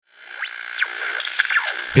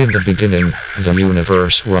In the beginning, the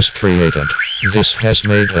universe was created. This has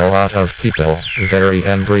made a lot of people very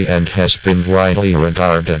angry and has been widely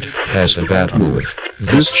regarded as a bad move.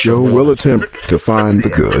 This show will attempt to find the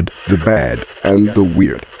good, the bad, and the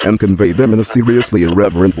weird, and convey them in a seriously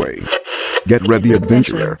irreverent way. Get ready,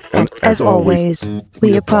 adventurer, and as always,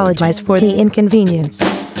 we apologize for the inconvenience.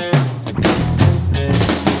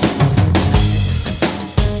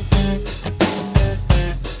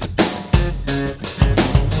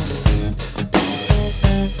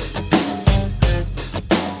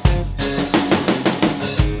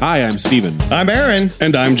 Hi, I'm Steven. I'm Aaron.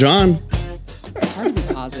 And I'm John. It's hard to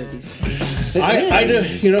be positive these days. I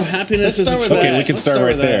happiness is a choice. Okay, we can start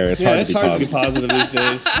right there. It's hard to be positive these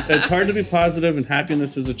days. It's hard to be positive, and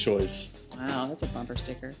happiness is a choice. Wow, that's a bumper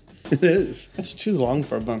sticker. It is. That's too long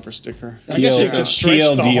for a bumper sticker.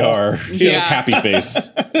 TLDR. Yeah. Happy face.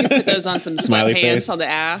 You put those on some Smiley sweatpants face. on the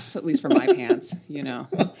ass, at least for my pants, you know.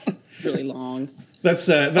 It's really long. That's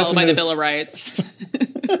Followed by the Bill of Rights.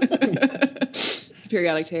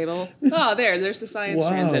 Periodic table. Oh, there's the science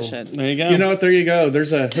transition. There you go. You know what? There you go.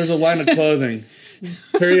 There's a line of clothing.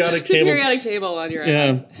 Periodic table. Periodic table on your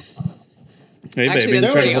ass. Hey, Actually, baby.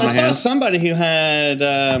 I saw somebody who had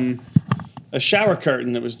a shower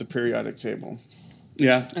curtain that was the periodic table.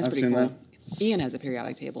 Yeah, That's I've pretty seen cool. that. Ian has a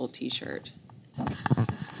periodic table t-shirt.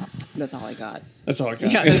 That's all I got. That's all I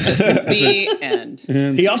got. Yeah, the end.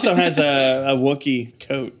 He also has a Wookiee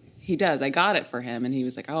coat. He does. I got it for him, and he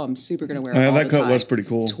was like, "Oh, I'm super gonna wear it all that the coat time." was pretty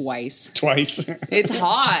cool. Twice. It's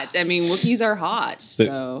hot. I mean, Wookiees are hot. The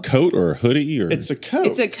So coat or a hoodie? Or a coat.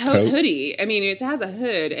 it's a Coat. hoodie. I mean, it has a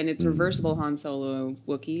hood, and it's reversible Han Solo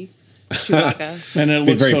Wookiee. Chewbacca. And it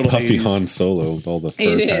Be looks very totally puffy 80s. Han Solo with all the fur.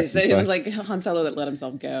 It packed is. It inside. was like Han Solo that let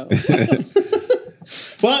himself go.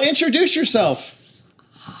 Well, introduce yourself.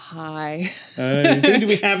 Hi. Who do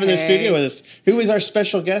we have in the Hey. studio with us? Who is our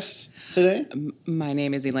special guest today? My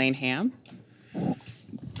name is Elaine Ham.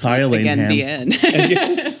 Hi, Elaine Again, Ham. the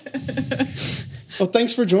end. Well,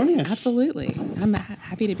 thanks for joining us. Absolutely. I'm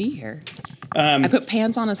happy to be here. I put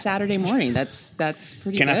pants on a Saturday morning. That's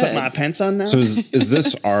pretty Can good. I put my pants on now? So is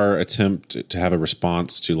this our attempt to have a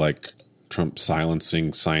response to like Trump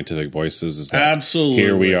silencing scientific voices? Is that Absolutely.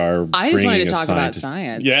 Here we are. I just wanted bringing to a talk about scientific-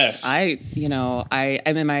 science. Yes.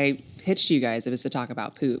 I mean, my pitch to you guys, it was to talk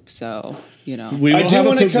about poop. So, you know. We I will do have a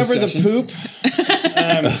want to poop cover discussion. the poop.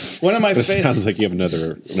 One of my It sounds favorite. like you have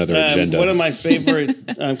another agenda. One of my favorite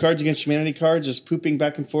Cards Against Humanity cards is pooping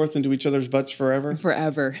back and forth into each other's butts forever.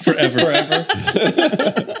 Forever. Forever.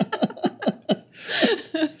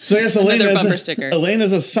 So yes, Another bumper sticker. Elaine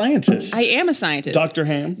is a scientist. I am a scientist. Dr.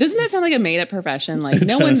 Ham. Doesn't that sound like a made-up profession? Like,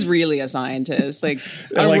 no one's really a scientist. Like,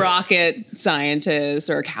 a Like- rocket scientist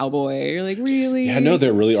or a cowboy. You're like, really? Yeah, no,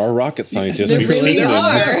 there really are rocket scientists. There We've really seen them.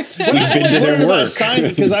 are. We've been to their Learn about work. science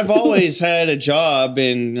because I've always had a job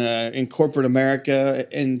in corporate America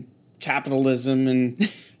and capitalism.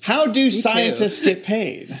 And how do scientists get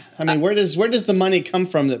paid? I mean, where does the money come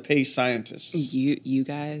from that pays scientists? You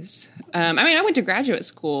guys. I mean, I went to graduate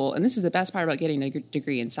school, and this is the best part about getting a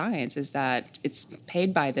degree in science is that it's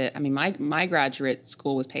paid by my graduate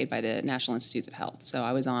school was paid by the National Institutes of Health. So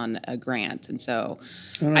I was on a grant, and so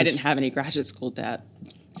I didn't have any graduate school debt.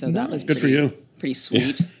 So that was Good for you. pretty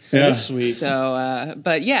sweet. Yeah. Sweet. So,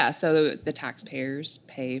 but yeah, so the taxpayers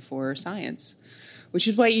pay for science, which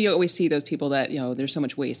is why you always see those people that, you know, there's so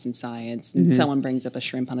much waste in science. And someone brings up a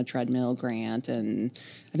shrimp on a treadmill grant, and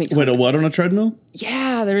I think Wait, a what on a treadmill?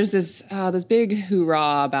 yeah, there's this big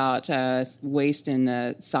hoorah about waste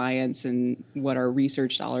in science and what our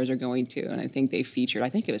research dollars are going to. And I think they featured, I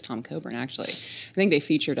think it was Tom Coburn actually. I think they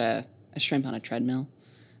featured a shrimp on a treadmill.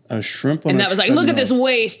 A shrimp on And a that was like, look at treadmill. this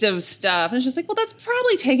waste of stuff. And it's just like, well, that's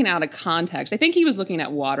probably taken out of context. I think he was looking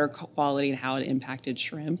at water quality and how it impacted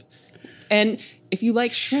shrimp. And if you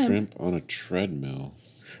like Shrimp on a treadmill.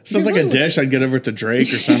 Sounds like a dish I'd get over at the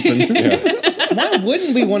Drake or something. Why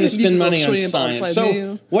wouldn't we want to spend Needs a money on little shrimp on science?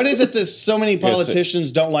 treadmill. So, what is it that so many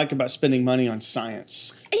politicians don't like about spending money on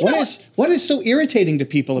science? What is so irritating to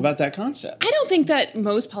people about that concept? I don't think that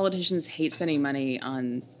most politicians hate spending money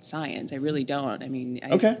on science. I really don't. I mean,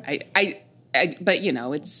 but you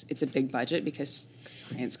know, it's a big budget because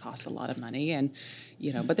science costs a lot of money, and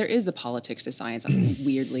you know, but there is the politics to science.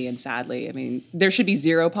 Weirdly and sadly, I mean, there should be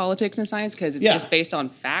zero politics in science because it's just based on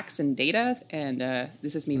facts and data. And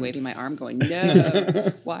this is me waving my arm, going,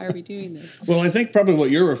 "No, why are we doing this?" Well, I think probably what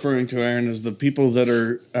you're referring to, Aaron, is the people that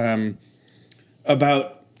are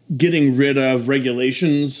about getting rid of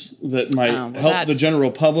regulations that might help the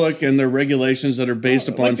general public, and they're regulations that are based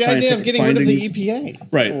upon Like the idea scientific of getting findings. rid of the EPA,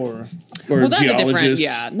 Right. Or Or Well, that's a different, geologists.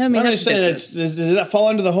 yeah. No, I mean, I'm that's just saying, business. does that fall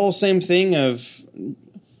under the whole same thing of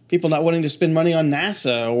people not wanting to spend money on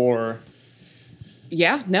NASA or.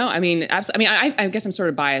 Yeah, no, I mean, absolutely. I mean, I guess I'm sort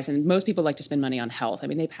of biased, and most people like to spend money on health. I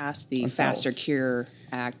mean, they passed the Faster Cure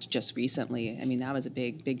Act just recently. I mean, that was a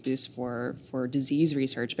big boost for disease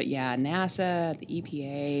research. But yeah, NASA, the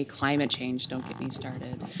EPA, climate change, don't get me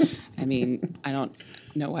started. I mean, I don't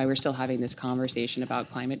know why we're still having this conversation about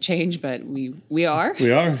climate change, but we are.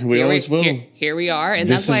 We are. We always will. Here we are, and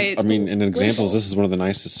that's why. I mean, in examples, this is one of the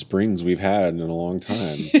nicest springs we've had in a long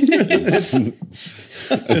time.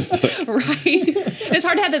 Right. It's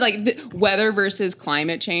hard to have the weather versus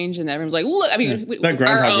climate change, and everyone's like, look. I mean,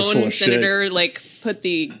 our own senator put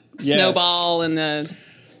the snowball in the.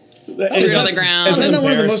 On the ground. Is that not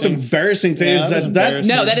one of the most embarrassing things? No,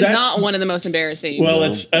 that is not one of the most embarrassing. Well,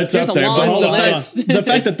 it's up there. List. The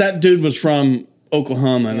fact that dude was from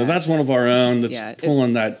Oklahoma, and that's one of our own that's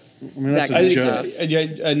pulling that. I mean, that's a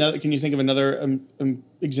joke. Can you think of another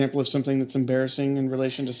example of something that's embarrassing in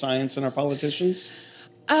relation to science and our politicians?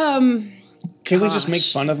 Can we just make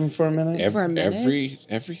fun of them for a minute?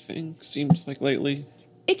 Everything seems like lately.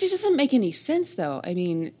 It just doesn't make any sense, though. I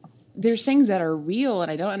mean, there's things that are real, and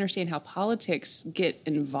I don't understand how politics get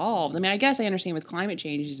involved. I mean, I guess I understand with climate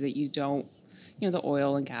change is that you don't, the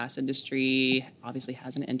oil and gas industry obviously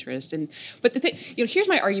has an interest. But the thing, here's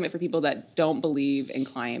my argument for people that don't believe in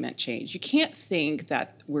climate change. You can't think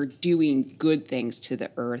that we're doing good things to the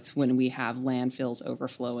earth when we have landfills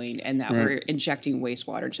overflowing and that we're injecting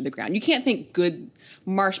wastewater to the ground. You can't think good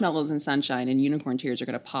marshmallows and sunshine and unicorn tears are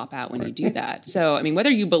going to pop out when you do that. So, I mean, whether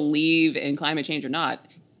you believe in climate change or not,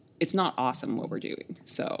 it's not awesome what we're doing.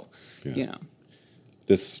 So,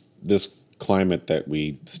 This climate that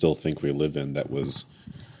we still think we live in, that was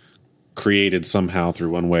created somehow through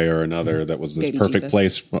one way or another, that was this Baby perfect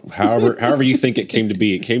Jesus. place. However you think it came to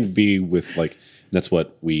be with that's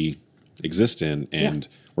what we exist in, and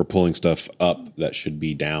we're pulling stuff up that should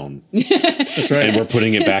be down. That's right. And we're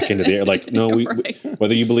putting it back into the air. No,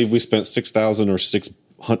 whether you believe we spent 6,000 or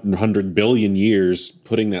 600 billion years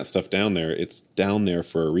putting that stuff down there, it's down there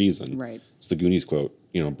for a reason. Right. It's the Goonies quote.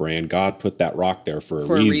 Brand, God put that rock there for a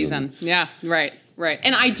reason. Yeah, right.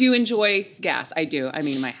 And I do enjoy gas. I do. I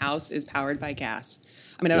mean, my house is powered by gas.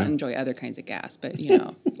 I mean, I don't enjoy other kinds of gas, but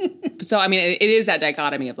So, I mean, it is that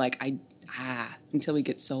dichotomy of until we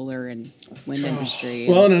get solar and wind industry.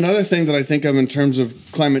 Well, and another thing that I think of in terms of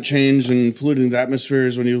climate change and polluting the atmosphere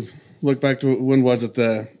is when you look back to, when was it,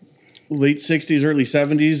 the late 60s, early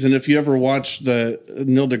 70s. And if you ever watch the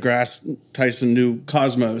Neil deGrasse Tyson new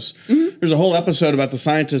Cosmos, there's a whole episode about the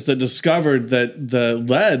scientists that discovered that the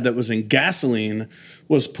lead that was in gasoline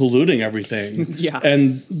was polluting everything. Yeah.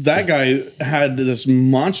 And that guy had this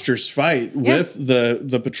monstrous fight with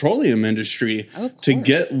the petroleum industry to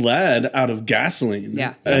get lead out of gasoline.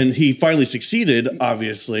 Yeah. And he finally succeeded,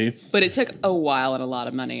 obviously. But it took a while and a lot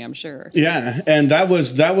of money, I'm sure. Yeah. And that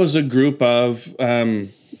was a group of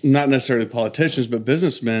not necessarily politicians, but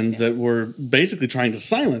businessmen that were basically trying to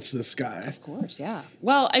silence this guy. Of course, yeah.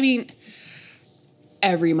 Well, I mean,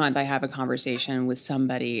 every month I have a conversation with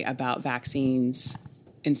somebody about vaccines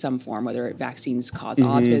in some form, whether vaccines cause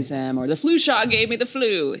autism or the flu shot gave me the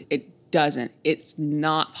flu. It doesn't. It's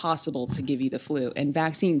not possible to give you the flu, and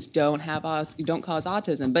vaccines don't cause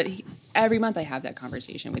autism. But every month I have that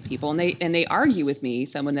conversation with people, and they argue with me,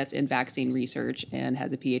 someone that's in vaccine research and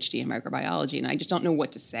has a PhD in microbiology, and I just don't know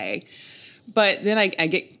what to say. But then I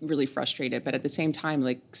get really frustrated. But at the same time,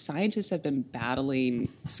 scientists have been battling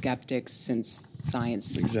skeptics since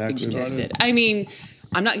science existed. I mean,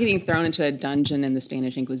 I'm not getting thrown into a dungeon in the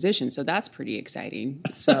Spanish Inquisition, so that's pretty exciting.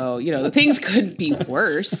 So, things could be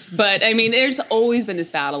worse. But, I mean, there's always been this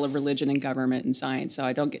battle of religion and government and science, so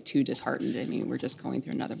I don't get too disheartened. I mean, we're just going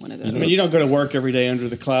through another one of those. I mean, you don't go to work every day under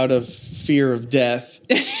the cloud of fear of death.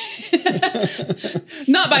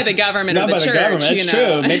 Not by the government or the church. Not by the government, that's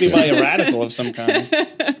true. Maybe by a radical of some kind.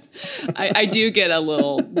 I do get a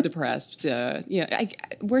little depressed. I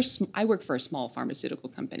work for a small pharmaceutical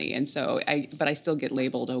company, and so but I still get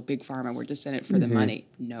labeled, big pharma, we're just in it for the money.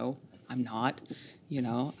 No, I'm not.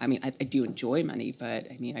 I mean, I do enjoy money, but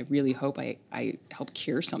I mean, I really hope I help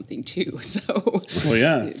cure something too. So, well,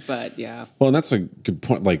 yeah, but yeah. Well, and that's a good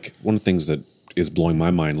point. One of the things that is blowing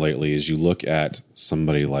my mind lately is you look at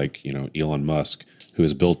somebody like, Elon Musk, who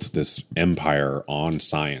has built this empire on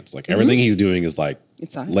science. Everything he's doing is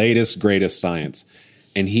it's latest, greatest science.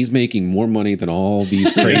 And he's making more money than all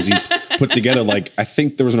these crazies put together. I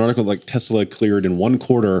think there was an article Tesla cleared in 1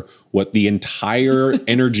 quarter what the entire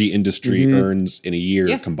energy industry earns in a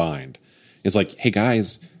year combined. It's hey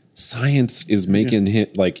guys, science is making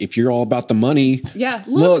hit. Like, if you're all about the money,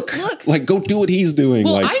 look, like, go do what he's doing.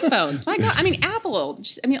 Well, like iPhones, my God. I mean, Apple.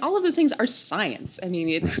 I mean, all of those things are science. I mean,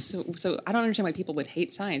 it's so I don't understand why people would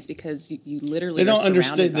hate science, because you literally they don't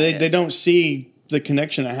understand. They don't see the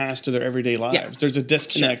connection it has to their everyday lives. Yeah. There's a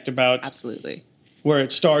disconnect about absolutely where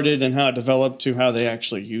it started and how it developed to how they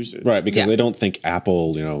actually use it. Right, because they don't think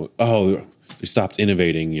Apple, they stopped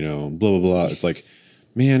innovating, blah, blah, blah. It's like,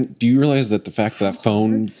 man, do you realize that the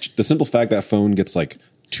simple fact that phone gets like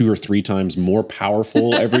 2 or 3 times more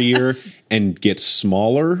powerful every year and gets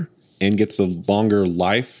smaller and gets a longer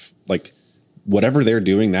life, like whatever they're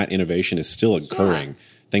doing, that innovation is still occurring.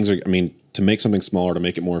 Things are, to make something smaller, to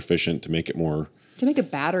make it more efficient, to make a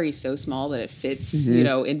battery so small that it fits,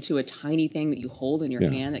 into a tiny thing that you hold in your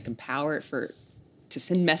hand that can power it to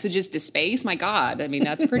send messages to space. My God. I mean,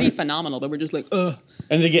 that's pretty phenomenal, but we're just like, ugh.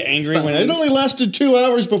 And to get angry when it only lasted 2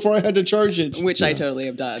 hours before I had to charge it. Which I totally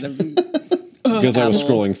have done. Because I was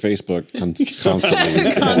scrolling Facebook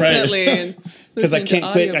constantly. Constantly. Because I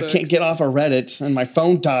can't get off of Reddit and my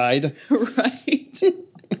phone died. Right.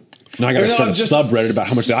 Now I got to start a subreddit about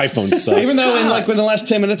how much the iPhone sucks. Even though in the last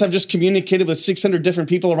 10 minutes I've just communicated with 600 different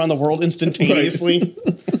people around the world instantaneously.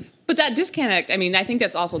 But that disconnect, I think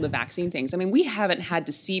that's also the vaccine things. We haven't had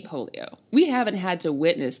to see polio. We haven't had to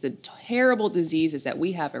witness the terrible diseases that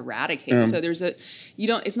we have eradicated. So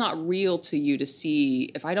it's not real to you to see,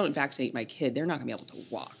 if I don't vaccinate my kid, they're not going to be able to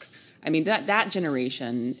walk. That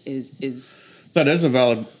generation is... That is a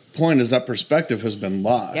valid point, is that perspective has been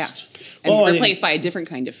lost. Yeah. And replaced by a different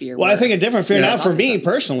kind of fear. Well, I think a different fear now for me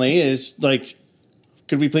personally is like,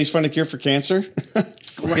 could we please find a cure for cancer?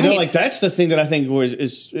 Right. That's the thing that I think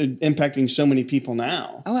is impacting so many people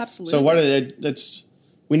now. Oh, absolutely. So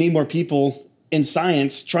we need more people in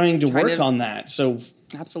science trying to work on that. So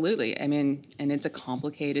absolutely. And it's a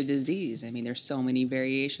complicated disease. There's so many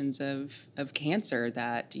variations of cancer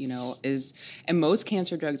that, and most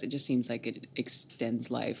cancer drugs, it just seems like it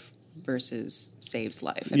extends life versus saves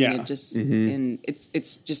life. It just, and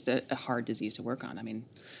it's just a hard disease to work on.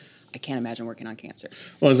 I can't imagine working on cancer.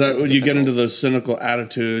 Well, is that when you get into those cynical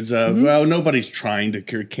attitudes of, well, nobody's trying to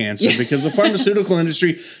cure cancer because the pharmaceutical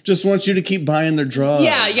industry just wants you to keep buying their drugs.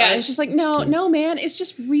 Yeah. It's just like, no, man. It's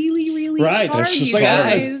just really, really hard, it's just you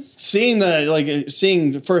guys.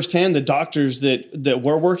 Seeing firsthand the doctors that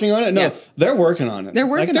were working on it. No, they're working on it.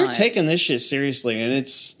 They're taking this shit seriously, and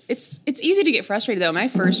it's easy to get frustrated though. My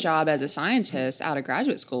first job as a scientist out of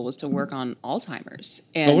graduate school was to work on Alzheimer's.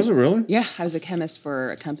 And was it really? Yeah, I was a chemist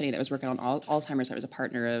for a company that was working on Alzheimer's. I was a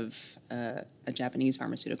partner of a Japanese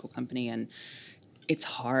pharmaceutical company, and it's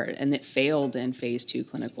hard. And it failed in phase 2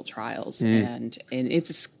 clinical trials, and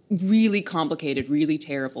it's a really complicated, really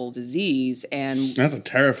terrible disease. And that's a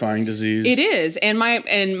terrifying disease. It is, and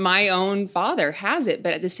my own father has it.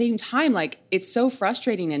 But at the same time, it's so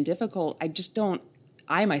frustrating and difficult.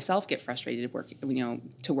 I myself get frustrated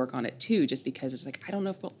to work on it too, just because it's like, I don't know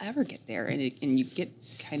if we'll ever get there, and you get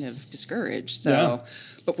kind of discouraged. So,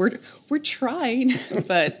 but we're trying.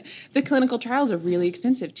 But the clinical trials are really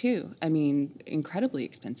expensive too. Incredibly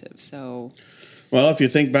expensive. So, well, if you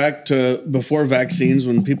think back to before vaccines,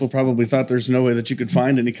 when people probably thought there's no way that you could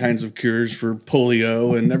find any kinds of cures for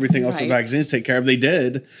polio and everything else that vaccines take care of, they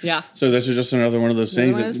did. Yeah. So this is just another one of those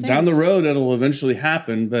things. Down the road, it'll eventually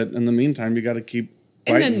happen, but in the meantime, you got to keep.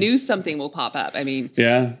 And then new something will pop up. Think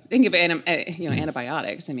of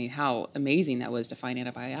antibiotics. How amazing that was to find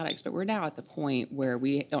antibiotics. But we're now at the point where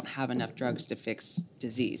we don't have enough drugs to fix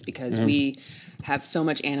disease because we have so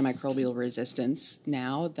much antimicrobial resistance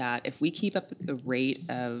now that if we keep up the rate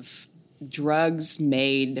of drugs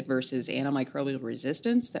made versus antimicrobial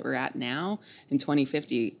resistance that we're at now in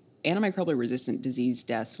 2050, antimicrobial resistant disease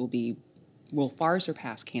deaths will far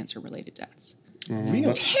surpass cancer-related deaths.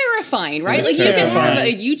 Terrifying, right? You can have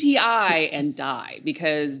a UTI and die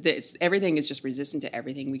because everything is just resistant to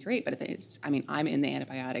everything we create. But I'm in the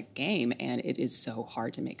antibiotic game, and it is so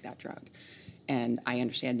hard to make that drug. And I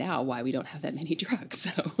understand now why we don't have that many drugs.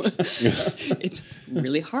 So it's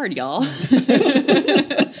really hard, y'all. Don't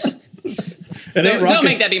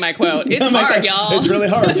make that be my quote. It's hard, y'all. It's really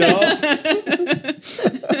hard, y'all.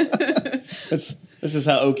 This is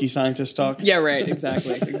how Okie scientists talk. Yeah, right.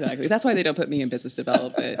 Exactly. That's why they don't put me in business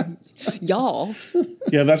development. Y'all.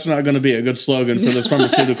 Yeah, that's not going to be a good slogan for this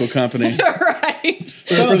pharmaceutical company. Right.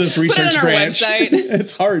 Or for this research branch. Website.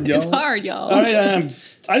 It's hard, y'all. It's hard, y'all. All right.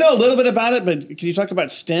 I know a little bit about it, but can you talk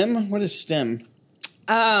about STEM? What is STEM?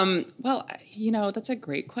 Well, that's a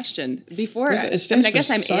great question. Before, I guess I'm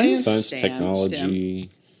in science, technology.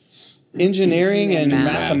 STEM. Engineering and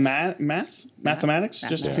mathematics.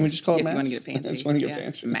 Can we just call it math? If you want to get fancy. Just want to get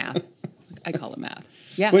fancy. Math. I call it math.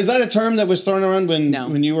 Yeah. Was that a term that was thrown around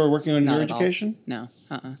when you were working on your education? No.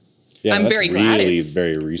 Yeah, I'm very glad it's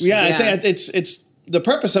very recent. Yeah, I think it's the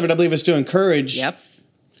purpose of it, I believe, is to encourage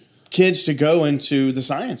kids to go into the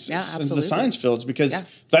sciences, into the science fields, because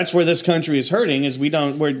that's where this country is hurting. Is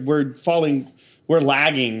we're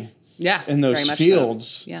lagging. Yeah, in those fields.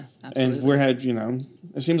 So. Yeah, absolutely. And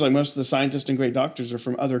it seems like most of the scientists and great doctors are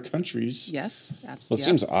from other countries. Yes, absolutely. Well, it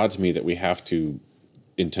seems odd to me that we have to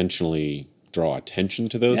intentionally draw attention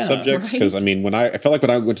to those subjects, because I mean, when I felt like when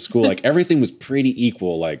I went to school, like everything was pretty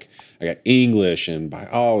equal. Like I got English and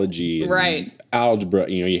biology and algebra.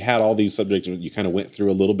 You had all these subjects you kind of went through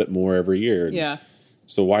a little bit more every year. Yeah.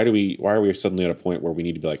 So why are we suddenly at a point where we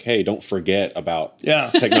need to be like, hey, don't forget about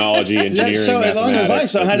technology, engineering, so along those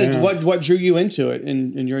lines, so mathematics? What drew you into it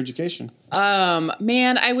in your education?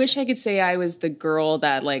 Man, I wish I could say I was the girl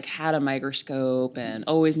that like had a microscope and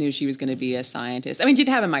always knew she was going to be a scientist. I mean, did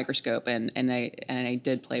have a microscope and I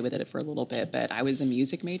did play with it for a little bit, but I was a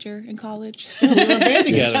music major in college. We were in a band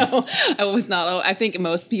together. So I was not. I think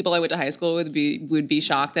most people I went to high school with would be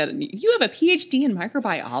shocked that you have a PhD in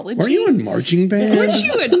microbiology. Were you in marching band? Weren't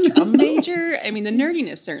you a drum major? I mean, the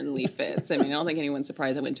nerdiness certainly fits. I mean, I don't think anyone's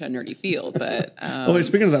surprised I went to a nerdy field, but. Wait,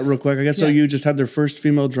 speaking of that real quick, I guess OU just had their first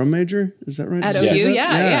female drum major. Is that right? At OU,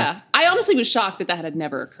 yeah. I honestly was shocked that had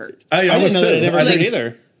never occurred. I didn't know that it never occurred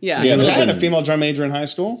either. Yeah. I had a female drum major in high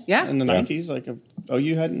school. Yeah. In the 90s, like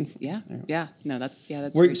OU hadn't. Yeah. No, that's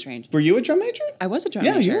very strange. Were you a drum major? I was a drum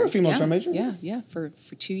major. Yeah, you were a female drum major. Yeah, for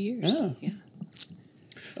 2 years. Yeah.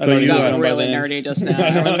 I know you got really nerdy just now.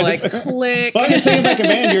 I was like, click. Well, I was thinking back in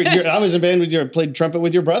band. I was in band played trumpet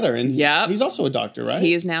with your brother, and he's also a doctor, right?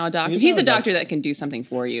 He is now a doctor. He's the doctor that can do something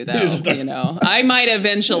for you, though. I might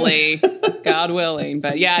eventually, God willing,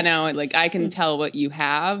 but like I can tell what you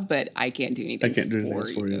have, but I can't do anything. I can't do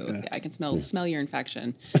anything for you. Yeah. I can smell your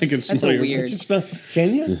infection. I can smell your weird.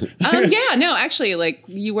 Can you? Yeah, no, actually, like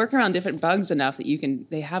you work around different bugs enough that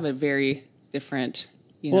they have a very different.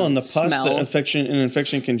 And the pus that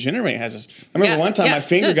infection can generate has this. I remember one time my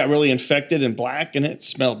finger got really infected and black, and it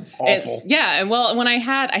smelled awful. When I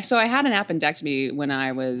had an appendectomy when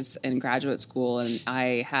I was in graduate school, and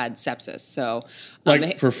I had sepsis. So,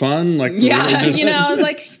 for fun, I was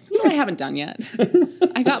like, I haven't done yet.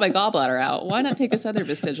 I got my gallbladder out. Why not take this other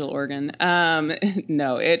vestigial organ?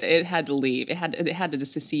 No, it had to leave. It had to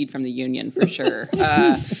secede from the union for sure.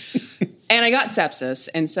 And I got sepsis,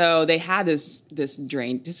 and so they had this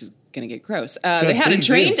drain. This is gonna get gross. They had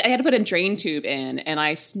I had to put a drain tube in, and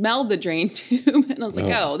I smelled the drain tube, and I was like,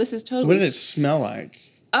 "Oh, this is totally." What did it smell like?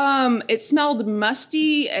 It smelled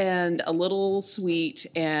musty and a little sweet,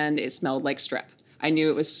 and it smelled like strep. I knew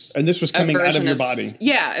it was. And this was coming out of your body.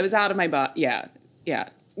 Yeah, it was out of my body. Yeah.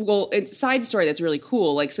 Well, side story that's really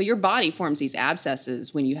cool. Like, so your body forms these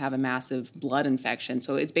abscesses when you have a massive blood infection.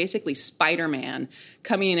 So it's basically Spider-Man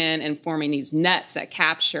coming in and forming these nets that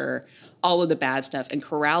capture all of the bad stuff and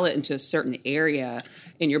corral it into a certain area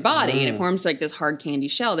in your body. And it forms like this hard candy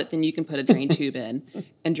shell that then you can put a drain tube in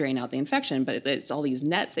and drain out the infection. But it's all these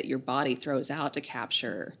nets that your body throws out to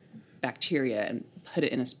capture bacteria and put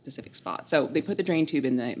it in a specific spot. So they put the drain tube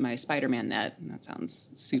in my Spider-Man net. And that sounds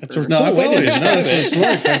super.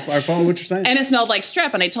 I follow what you're saying. And it smelled like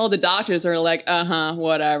strep. And I told the doctors, they were like,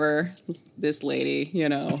 whatever, this lady,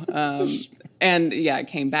 and it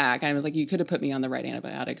came back. I was like, you could have put me on the right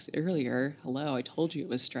antibiotics earlier. Hello, I told you it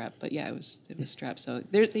was strep. But yeah, it was strep. So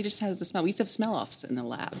they just has the smell. We used to have smell-offs in the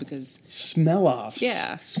lab because. Smell-offs?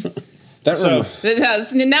 Yeah.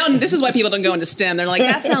 Now this is why people don't go into STEM. They're like,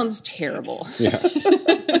 that sounds terrible. Yeah.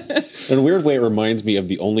 In a weird way, it reminds me of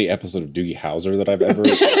the only episode of Doogie Howser that I've ever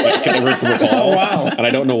can recall. Oh, wow. And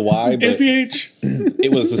I don't know why, but NPH.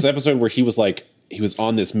 It was this episode where he was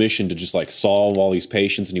on this mission to just solve all these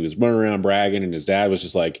patients, and he was running around bragging, and his dad was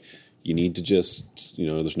just like, you need to just,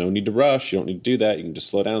 there's no need to rush. You don't need to do that. You can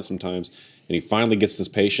just slow down sometimes. And he finally gets this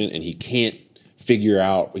patient, and he can't figure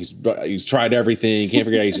out, he's tried everything, he can't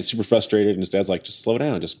figure it out, he's just super frustrated, and his dad's like, just slow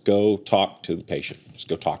down, just go talk to the patient, just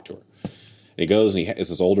go talk to her. And he goes, and it's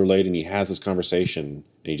this older lady, and he has this conversation,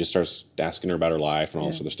 and he just starts asking her about her life and all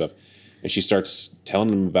this other stuff, and she starts telling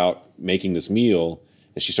him about making this meal,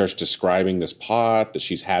 and she starts describing this pot that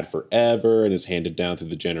she's had forever, and is handed down through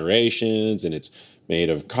the generations, and it's made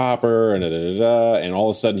of copper, and and all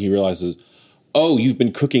of a sudden he realizes, oh, you've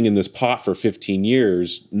been cooking in this pot for 15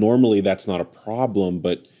 years. Normally that's not a problem,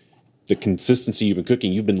 but the consistency you've been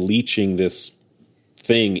cooking, you've been leaching this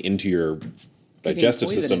thing into your digestive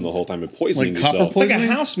system the whole time and poisoning yourself. It's like a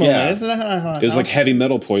house moment, isn't that? It was like heavy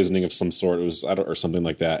metal poisoning of some sort. It was, or something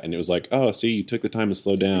like that. And it was like, oh, see, you took the time to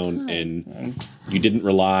slow down and you didn't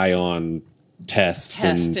rely on tests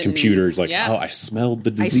and computers. Like, oh, I smelled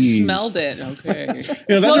the disease. I smelled it. Okay.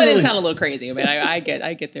 Well, that didn't sound a little crazy. I mean, I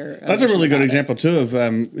get there. That's a really good example too of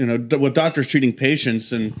with doctors treating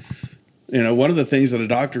patients, and one of the things that a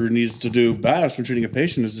doctor needs to do best when treating a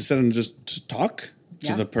patient is to sit and just talk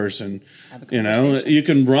to the person. You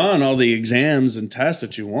can run all the exams and tests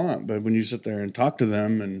that you want, but when you sit there and talk to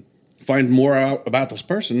them and find more out about this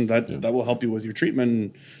person, that will help you with your treatment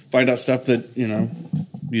and find out stuff that you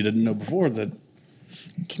didn't know before. That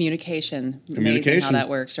communication. Amazing how that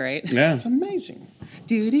works, right? Yeah, it's amazing.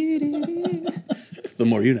 The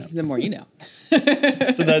more you know. The more you know.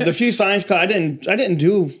 So the few science class, I didn't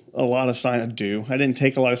do a lot of science. I didn't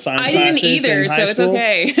take a lot of science classes. I didn't either, so it's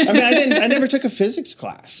okay. I mean, I never took a physics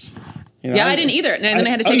class. I didn't either. And then I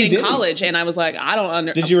had to take it in college, and I was like, I don't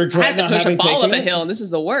understand. Did you regret I had to push a ball up a hill, and this is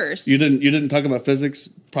the worst. You didn't talk about physics,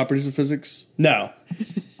 properties of physics? No,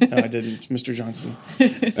 I didn't, Mr. Johnson.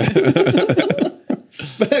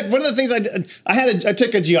 But one of the things I did, I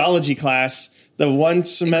took a geology class the one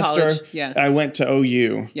semester. I went to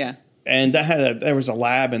OU. Yeah. And there was a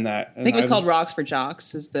lab in that. I think it was called Rocks for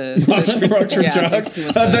Jocks. Rocks for Jocks.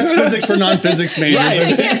 That's physics for non-physics majors. Right.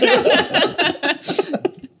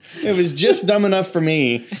 It was just dumb enough for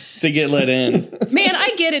me to get let in. Man,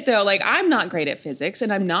 I get it though. Like, I'm not great at physics,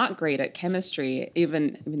 and I'm not great at chemistry,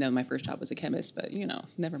 even though my first job was a chemist. But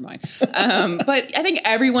never mind. But I think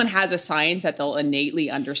everyone has a science that they'll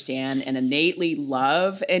innately understand and innately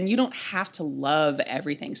love, and you don't have to love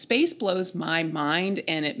everything. Space blows my mind,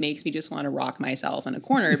 and it makes me just want to rock myself in a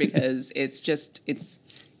corner because it's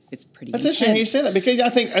pretty. That's interesting you say that, because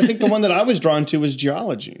I think the one that I was drawn to was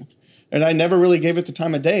geology. And I never really gave it the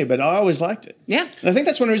time of day, but I always liked it. Yeah. And I think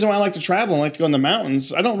that's one reason why I like to travel and like to go in the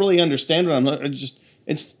mountains. I don't really understand what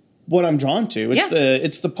it's what I'm drawn to.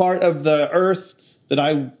 It's the part of the earth that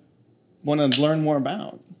I want to learn more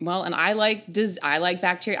about. Well, and I like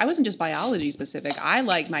bacteria. I wasn't just biology specific. I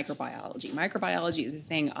like microbiology. Microbiology is a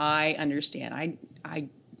thing I understand. I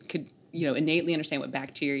could, innately understand what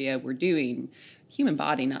bacteria were doing. Human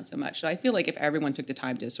body, not so much. So I feel like if everyone took the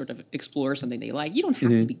time to sort of explore something they like, you don't have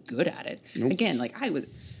to be good at it. Nope. Again, like I was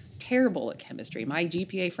terrible at chemistry. My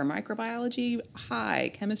GPA for microbiology,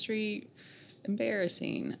 high. Chemistry,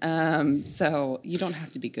 embarrassing. So you don't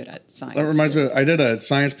have to be good at science. That reminds me, I did a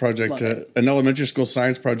science project, an elementary school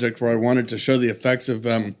science project where I wanted to show the effects of,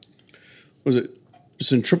 was it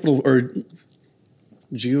centripetal or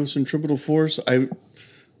geocentripetal force? I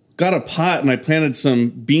got a pot and I planted some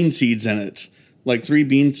bean seeds in it. Like 3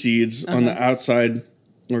 bean seeds on the outside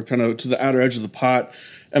or kind of to the outer edge of the pot,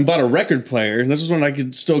 and bought a record player. This is when I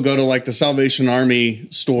could still go to like the Salvation Army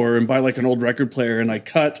store and buy like an old record player, and I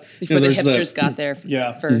cut. Before the hipsters got there first.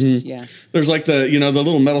 Mm-hmm. Yeah. There's like the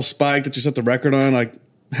little metal spike that you set the record on. I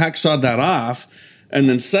hacksawed that off and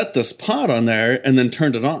then set this pot on there and then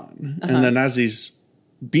turned it on. And then as these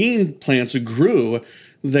bean plants grew,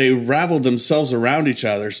 they raveled themselves around each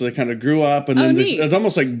other. So they kind of grew up, and then it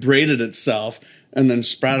almost like braided itself and then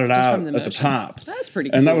sprouted out at the top. That's pretty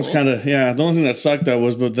cool. And that was kind of, the only thing that sucked though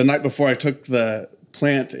was, but the night before I took the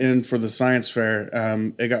plant in for the science fair,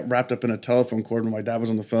 it got wrapped up in a telephone cord when my dad was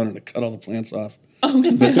on the phone, and it cut all the plants off. Oh,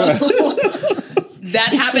 no.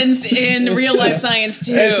 That happens in real life science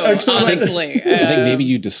too, honestly. I think maybe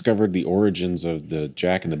you discovered the origins of the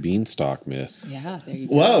Jack and the Beanstalk myth. Yeah, there you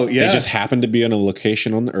go. Whoa, yeah. They just happened to be on a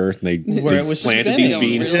location on the earth, and they planted these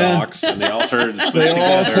beanstalks, and they all started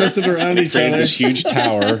twisted around each other. This huge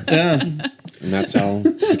tower. Yeah. And that's how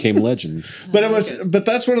it became legend. But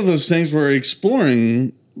that's one of those things where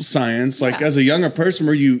exploring science, like as a younger person,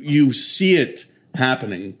 where you see it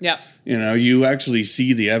happening. Yeah. You actually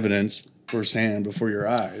see the evidence firsthand before your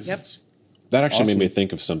eyes. Yep. That actually made me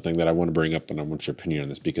think of something that I want to bring up, and I want your opinion on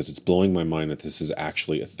this, because it's blowing my mind that this is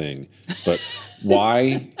actually a thing. But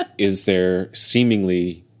why is there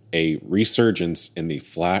seemingly a resurgence in the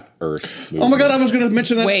flat Earth movement? Oh my God, I was going to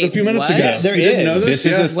mention that a few minutes ago. There is. This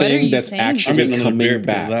is a thing that's actually coming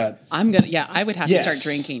back. I would have to start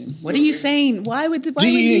drinking. What are you saying? Why would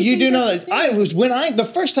you do know that? The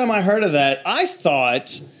first time I heard of that, I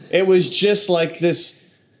thought it was just like this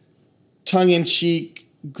tongue-in-cheek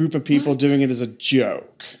group of people doing it as a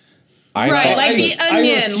joke. Like the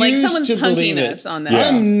Onion, like someone's punking us on that. Yeah.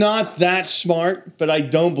 I'm not that smart, but I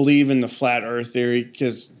don't believe in the flat Earth theory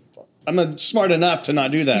because I'm smart enough to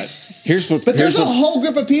not do that. There's a whole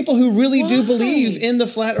group of people who really do believe in the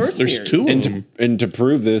flat Earth theory. There's 2 of them. And to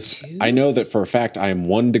prove this, I know that for a fact I am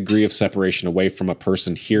 1 degree of separation away from a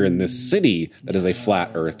person here in this city that is a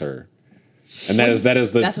flat earther. And that is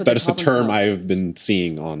the term I've been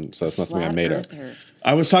seeing on. So that's not something I made up.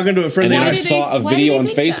 I was talking to a friend. And then I saw a video on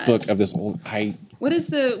Facebook of this old. What is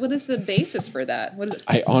the basis for that? What is it?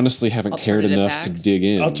 I honestly haven't cared enough to dig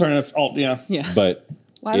in. Alternative, yeah. But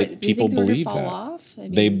people believe that. Off? I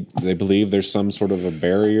mean, they believe there's some sort of a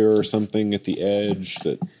barrier or something at the edge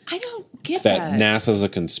that I don't get that. NASA's a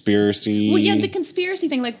conspiracy. Well, yeah, the conspiracy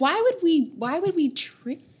thing. Like, why would we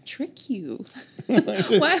trick you?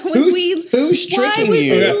 Who's tricking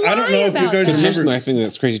you? I don't know if you guys remember. My thing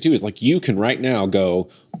that's crazy too is like you can right now go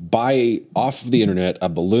buy off of the internet a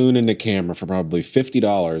balloon and a camera for probably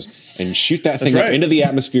 $50 and shoot that thing up into the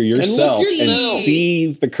atmosphere yourself and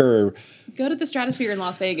see the curve. Go to the stratosphere in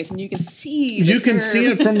Las Vegas and you can see. You can see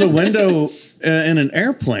it from the window in an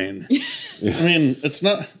airplane. I mean, it's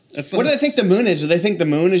not. What do they think the moon is? Do they think the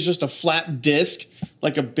moon is just a flat disc,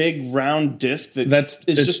 like a big round disc that's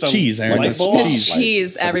just cheese, a light bulb? It's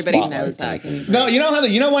cheese. Everybody knows that. No, you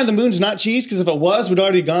know why the moon's not cheese? Because if it was, we'd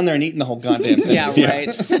already gone there and eaten the whole goddamn thing. Yeah,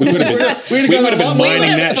 right. We would have been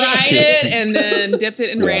mining that fried shit. it and then dipped it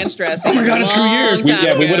in ranch dressing. Oh my god,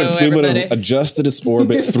 we would have adjusted its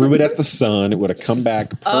orbit, threw it at the sun. It would have come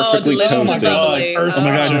back perfectly toasted. Oh my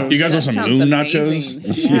god, you guys want some moon nachos?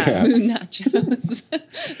 Yeah, moon nachos.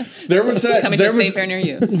 There was that. Coming to a state fair near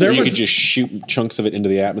you. You could just shoot chunks of it into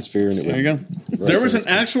the atmosphere, and it would. There you go. There was an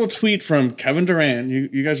actual tweet from Kevin Durant.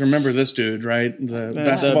 You guys remember this dude, right? The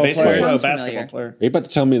basketball player. Are you about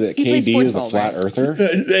to tell me that KD is a flat earther?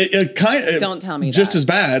 Don't tell me that. Just as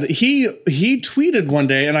bad. He tweeted one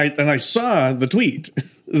day, and I saw the tweet.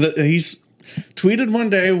 He's tweeted one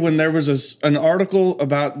day when there was an article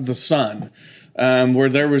about the sun. Where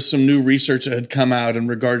there was some new research that had come out in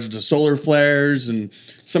regards to solar flares and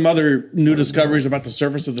some other new discoveries about the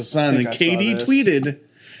surface of the sun. And KD tweeted,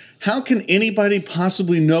 how can anybody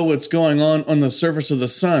possibly know what's going on the surface of the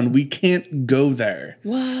sun? We can't go there.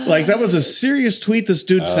 What? Like, that was a serious tweet this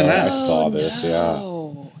dude sent out. I saw this,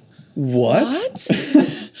 What?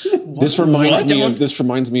 This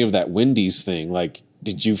reminds me of that Wendy's thing. Like,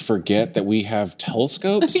 did you forget that we have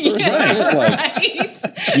telescopes for a second?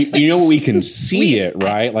 Like, you know we can see it,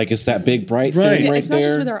 right? Like it's that big bright thing right there. It's not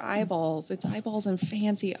just with our eyeballs. It's eyeballs and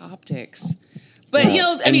fancy optics. But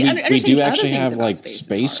I mean, we do actually have like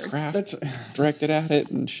spacecraft directed at it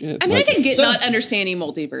and shit. I mean, I can get not understanding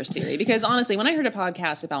multiverse theory because honestly, when I heard a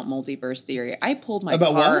podcast about multiverse theory, I pulled my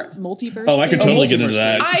car multiverse. Oh, I can totally get into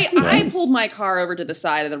that. I pulled my car over to the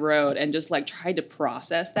side of the road and just like tried to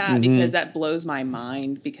process that because that blows my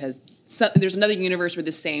mind because there's another universe where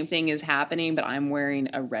the same thing is happening, but I'm wearing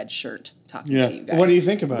a red shirt talking to you guys. What do you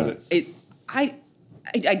think about it?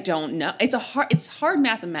 I don't know. It's hard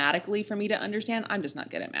mathematically for me to understand. I'm just not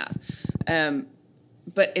good at math.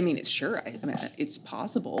 But I mean, it's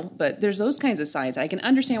possible. But there's those kinds of science. I can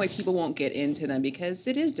understand why people won't get into them because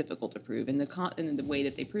it is difficult to prove, and the way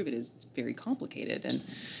that they prove it is very complicated. And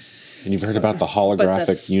you've heard about the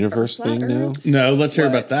holographic universe thing now? No, let's hear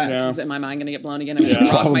about that. Is my mind going to get blown again? I'm going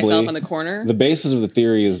to rock myself in the corner. The basis of the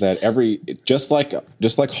theory is that just like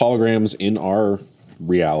holograms in our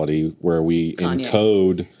reality where we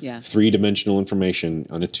encode three-dimensional information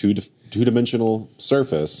on a two-dimensional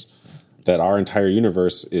surface, that our entire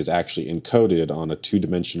universe is actually encoded on a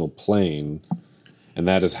two-dimensional plane, and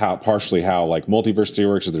that is partially how like multiverse theory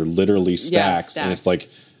works. Is they're literally stacks, and it's like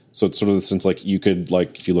so it's sort of the sense like you could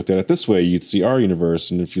like if you looked at it this way, you'd see our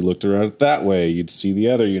universe, and if you looked at it that way, you'd see the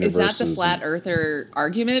other universes. Is that the flat earther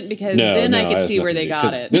argument? Because then I could see where they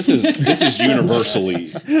got it. This is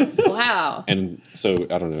universally wow. And so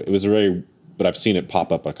I don't know. It was but I've seen it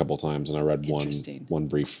pop up a couple times, and I read one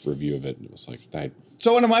brief review of it, and it was like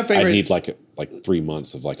So one of my favorite. I need like 3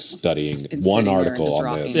 months of like studying one article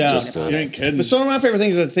on this. Just to, you ain't kidding. But some of my favorite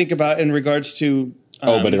things to think about in regards to.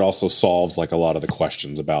 But it also solves like a lot of the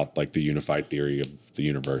questions about like the unified theory of the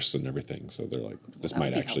universe and everything. So they're like, this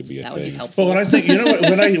might actually be a thing. Well, when I think,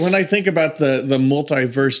 when I think about the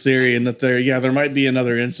multiverse theory and that there might be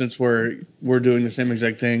another instance where we're doing the same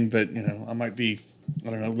exact thing, but I might be, I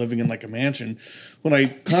don't know, living in like a mansion. When I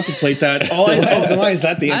contemplate that, why is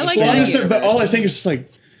that the answer? But all I think is just like,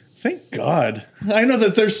 thank God. I know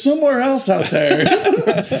that there's somewhere else out there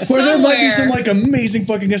where there might be some like amazing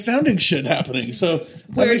fucking astounding shit happening. So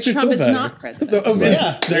where Trump is not president.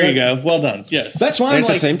 There you go. Well done. Yes. That's why. And at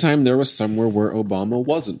the same time, there was somewhere where Obama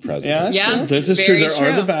wasn't president. Yeah, this is true. There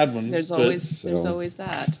are the bad ones. There's always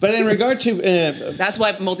that. But in regard to that's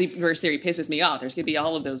why multiverse theory pisses me off. There's gonna be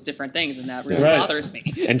all of those different things, and that really bothers me.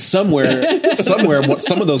 And somewhere, some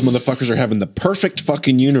of those motherfuckers are having the perfect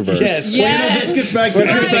fucking universe. Yes. This gets back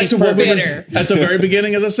to what we were at the very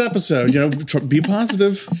beginning of this episode. Be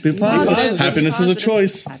positive. Be positive. Happiness is a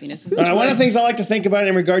choice. Happiness is a choice. One of the things I like to think about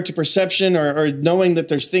in regard to perception or knowing that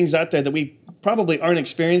there's things out there that we probably aren't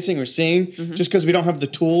experiencing or seeing just because we don't have the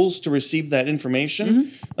tools to receive that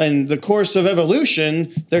information. In the course of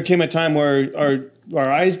evolution, there came a time where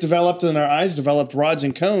our eyes developed, and our eyes developed rods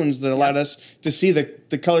and cones that allowed us to see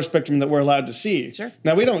the color spectrum that we're allowed to see. Sure.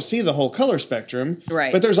 Now, we don't see the whole color spectrum,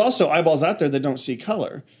 right? But there's also eyeballs out there that don't see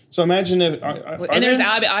color. So imagine if... and there's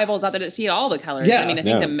eyeballs out there that see all the colors. Yeah. I mean, I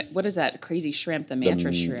think what is that crazy shrimp, the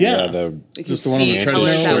mantra shrimp? Yeah. Just the one on the treadmill.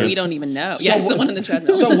 Colors that we don't even know. So the one on the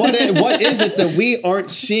treadmill. So what is it that we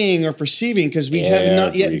aren't seeing or perceiving because we have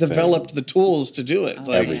not yet developed the tools to do it?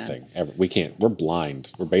 Everything. We can't. We're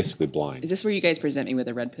blind. We're basically blind. Is this where you guys present me with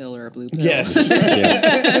a red pill or a blue pill? Yes.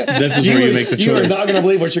 This is where you make the choice. You are not going to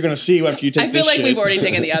believe what you're going to see after you take this I feel like shit. we've already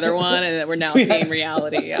taken the other one and that we're now seeing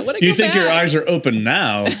reality. Yeah, you think your eyes are open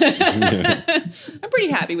now? I'm pretty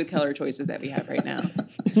happy with color choices that we have right now.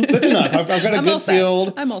 That's enough. I've got a good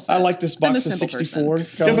field. I'm all set. I like this box of 64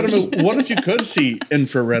 colors. Yeah, but I mean, what if you could see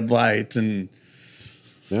infrared light and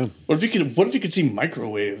what if you could see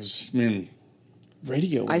microwaves? I mean,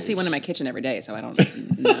 radio waves. I see one in my kitchen every day, so I don't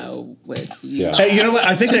know what you Hey, you know what?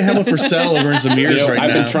 I think they have one for sale over in Zamirs right now.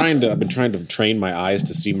 I've been trying to train my eyes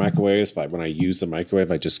to see microwaves, but when I use the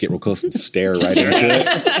microwave, I just get real close and stare right into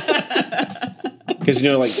it. Because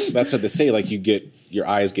that's what they say. Like your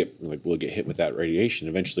eyes will get hit with that radiation.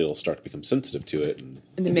 Eventually, it'll start to become sensitive to it, and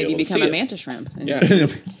then maybe you become a mantis shrimp. Yeah,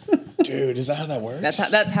 dude, is that how that works?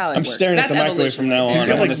 That's how it works. I'm staring at the microwave from now on. You've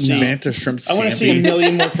got like mantis shrimp. I want to see a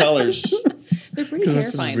million more colors. They're pretty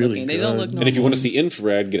terrifying looking. They don't look normal. And if you want to see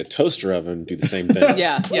infrared, get a toaster oven. Do the same thing.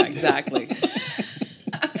 Yeah, exactly.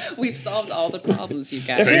 We've solved all the problems, you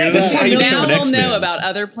guys. Now we'll know about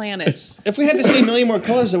other planets. If we had to see a million more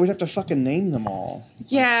colors, then we'd have to fucking name them all.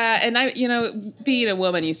 Yeah, and being a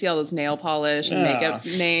woman, you see all those nail polish and makeup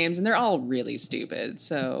names, and they're all really stupid.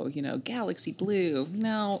 So, galaxy blue.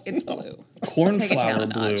 No, it's blue. Cornflower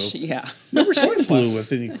blue. Yeah. Never seen blue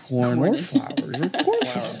with any corn or flowers.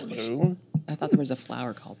 Cornflower blue. I thought there was a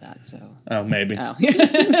flower called that. So. Oh, maybe. Oh.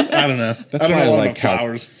 I don't know. That's why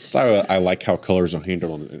I like how colors are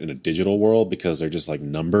handled in a digital world, because they're just like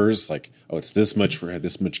numbers. Like, it's this much red,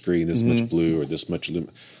 this much green, this much blue, or this much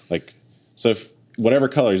like. So if whatever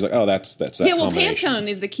color is that's that. Yeah, well, Pantone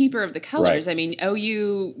is the keeper of the colors. Right. I mean,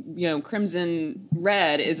 OU, crimson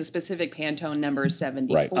red is a specific Pantone number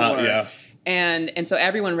 74. Right. Yeah. And so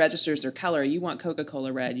everyone registers their color. You want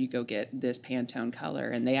Coca-Cola red, you go get this Pantone color,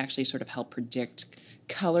 and they actually sort of help predict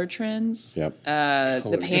color trends. Yep.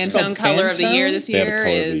 The Pantone color of the year this year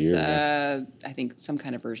is I think some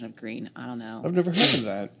kind of version of green. I don't know. I've never heard of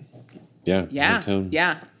that. Yeah. Pantone.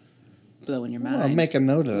 Yeah. Blowing your mind. I'll make a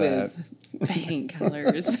note of that. Paint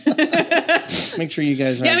colors. Make sure you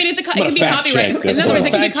guys are. Yeah, I mean, it can be copyright. In other words,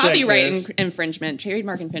 it can be copyright infringement,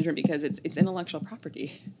 trademark infringement, because it's intellectual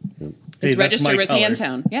property. It's registered with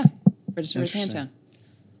Pantone. Yeah, registered with Pantone.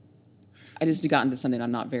 I just got into something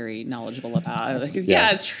I'm not very knowledgeable about.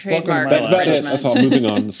 It's trademark. That's about it. That's all. Moving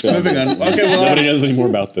on. Moving on. Okay, well, nobody knows any more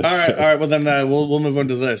about this. All right. Well, then we'll move on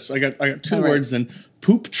to this. I got two words. Then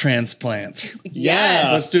poop transplant.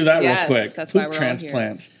 Yes. Let's do that real quick. That's poop why we're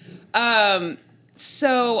transplant. All here.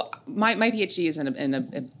 So my PhD is in a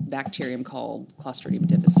bacterium called Clostridium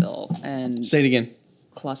difficile, and say it again.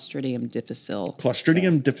 Clostridium difficile.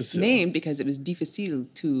 Clostridium difficile. Named because it was difficile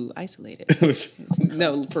to isolate it.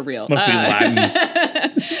 No, for real. Must be Latin.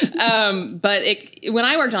 But when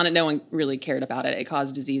I worked on it, no one really cared about it. It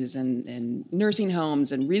caused diseases in nursing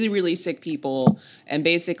homes and really, really sick people. And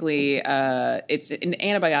basically, it's an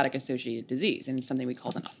antibiotic-associated disease, and it's something we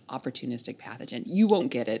call an opportunistic pathogen. You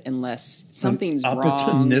won't get it unless something's wrong.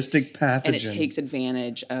 Opportunistic pathogen. And it takes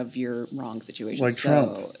advantage of your wrong situation. Like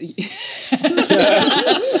Trump.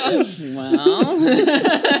 Well,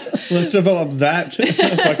 let's develop that.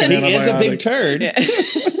 Fucking he is a big turd.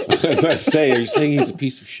 That's what I say. Are you saying he's a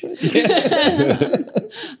piece of shit?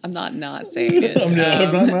 I'm not saying it. I'm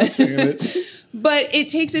not saying it. But it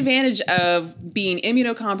takes advantage of being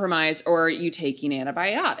immunocompromised or you taking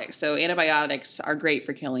antibiotics. So antibiotics are great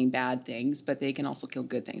for killing bad things, but they can also kill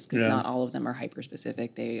good things because not all of them are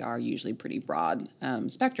hyper-specific. They are usually pretty broad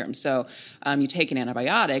spectrum. So you take an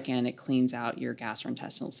antibiotic and it cleans out your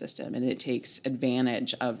gastrointestinal system, and it takes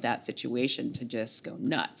advantage of that situation to just go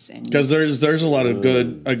nuts. Because there's a lot of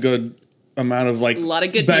a good amount of a lot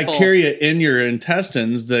of good bacteria in your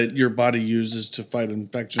intestines that your body uses to fight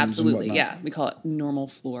infections. Absolutely, yeah. We call it normal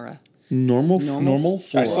flora. Normal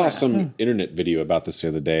flora. I saw some internet video about this the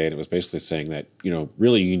other day, and it was basically saying that,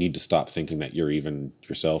 really you need to stop thinking that you're even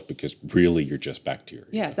yourself, because really you're just bacteria.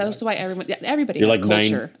 Yeah, that's why everybody has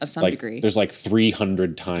culture of some degree. There's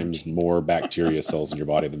 300 times more bacteria cells in your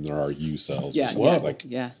body than there are you cells. Yeah,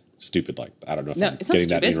 yeah. stupid like I don't know if no, I'm it's not getting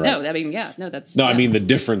stupid. that in right. No, I mean, yeah, no, that's no. I mean, the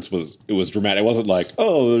difference was dramatic. It wasn't like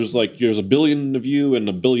there's a billion of you and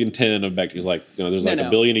a billion 10 of bacteria. It's like there's like a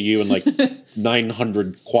billion of you and like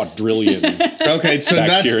 900 quadrillion. Okay, so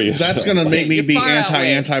bacteria. that's going to make me be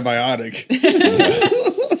antibiotic.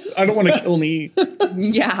 I don't want to kill me.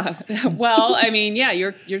 Yeah. Well, I mean, yeah,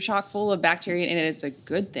 you're chock full of bacteria, and it's a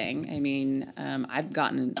good thing. I mean, I've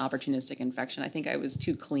gotten an opportunistic infection. I think I was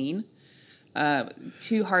too clean. I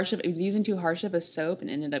was using too harsh of a soap and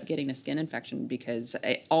ended up getting a skin infection because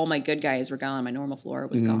all my good guys were gone. My normal flora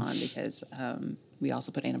was gone because we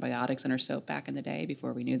also put antibiotics in our soap back in the day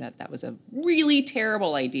before we knew that was a really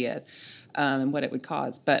terrible idea and what it would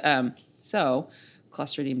cause. But so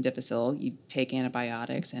Clostridium difficile, you take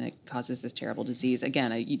antibiotics and it causes this terrible disease.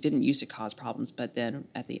 Again, it didn't used to cause problems, but then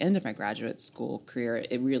at the end of my graduate school career,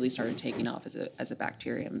 it really started taking off as a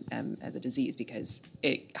bacterium, as a disease because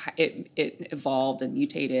it evolved and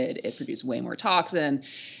mutated. It produced way more toxin.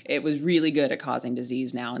 It was really good at causing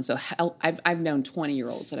disease now. And so I've known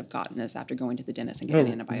 20-year-olds that have gotten this after going to the dentist and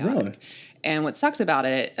getting an antibiotic. Really? And what sucks about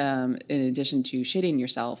it, in addition to shitting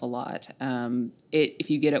yourself a lot, if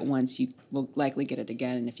you get it once, you will likely get it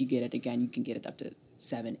again. And if you get it again, you can get it up to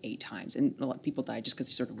 7-8 times. And a lot of people die just because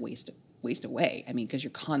you sort of waste away. I mean, because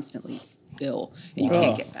you're constantly ill and you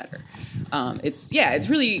can't get better. It's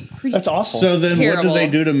really pretty. That's awful. So then, terrible. What do they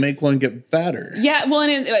do to make one get better? Yeah, well,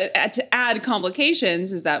 and to add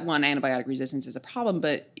complications is that one, antibiotic resistance is a problem,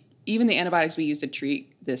 but even the antibiotics we use to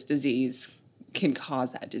treat this disease can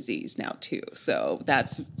cause that disease now too. So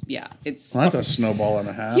that's a snowball and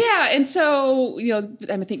a half. Yeah. And so, I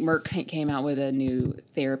think Merck came out with a new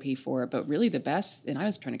therapy for it, but really the best, and I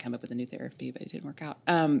was trying to come up with a new therapy, but it didn't work out.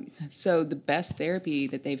 So the best therapy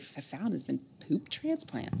that they've found has been poop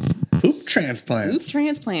transplants. And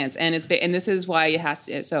this is why it has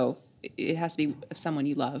to be someone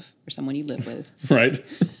you love or someone you live with. Right.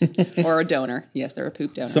 Or a donor. Yes, there are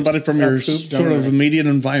poop donors. Somebody from your sort of immediate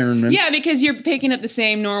environment. Yeah, because you're picking up the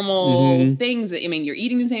same normal things. You're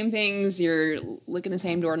eating the same things. You're licking the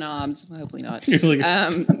same doorknobs. Well, hopefully not.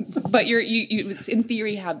 But you in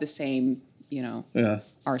theory have the same,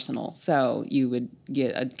 arsenal. So you would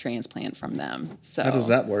get a transplant from them. So how does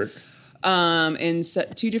that work? In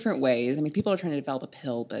two different ways. I mean, people are trying to develop a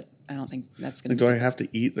pill, but I don't think that's going to. Do I have to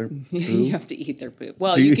eat their poop? You have to eat their poop.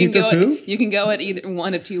 Well, you can go at either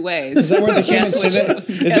one of two ways. Is that where the human centipede?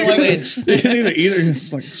 Is it like you can either eat or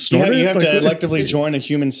just like snort it? You have to electively join a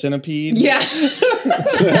human centipede. Yeah. Turns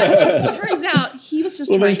out he was just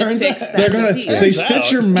trying to fix that disease. They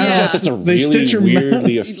stitch your mouth. Yeah. That's a really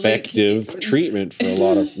weirdly effective treatment for a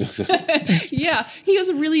lot of. Yeah, he was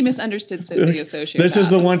a really misunderstood sociopath. This is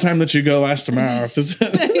the one time that you go ass to mouth.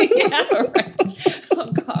 Yeah, right. Oh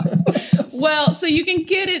God. Well, so you can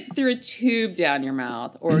get it through a tube down your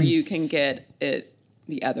mouth, or you can get it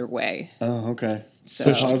the other way. Oh, okay.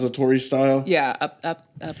 Suppository style. Yeah, up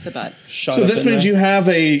the butt. So this means you have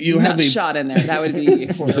a shot in there. That would be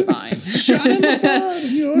horrifying. Shot in the butt.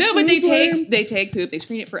 No, but they take poop. They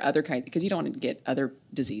screen it for other kinds because you don't want to get other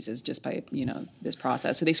diseases just by this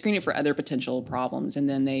process. So they screen it for other potential problems, and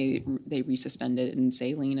then they resuspend it in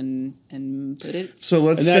saline and put it. So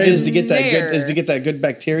let's say is to get that good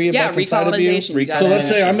bacteria back inside of you. So let's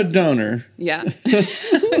say I'm a donor. Yeah.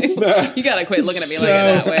 You gotta quit looking at me like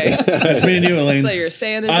that way. That's me and you, Elaine. So you're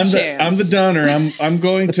saying there's a chance. I'm the donor. I'm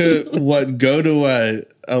going to go to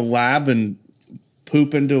a lab and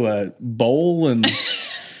poop into a bowl and.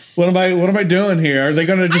 What am I doing here? Are they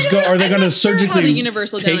going to just go? Are they going to surgically how the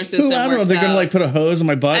universal donor system I don't know. Are they going to put a hose in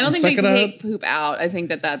my butt? I don't and think suck they it take poop out. I think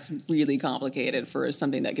that's really complicated for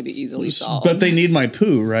something that could be easily solved. But they need my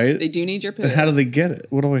poo, right? They do need your poo. How do they get it?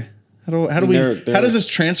 How does this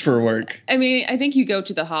transfer work? I mean, I think you go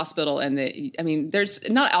to the hospital and there's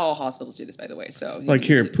not all hospitals do this, by the way. So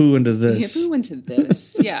poo into this. Yeah, poo into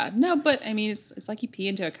this. Yeah. No, but I mean, it's like you pee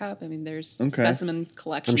into a cup. I mean, there's specimen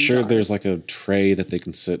collection. I'm sure there's like a tray that they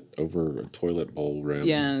can sit over a toilet bowl rim.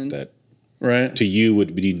 Yeah. That right to you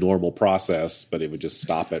would be normal process, but it would just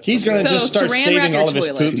stop it. He's going to just start saving all of his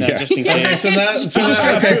poop now, just in case. So now we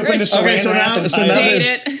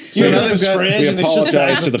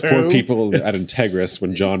apologize to the poor people at Integris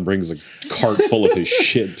when John brings a cart full of his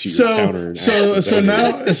shit to your counter. So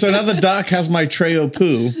now the doc has my tray of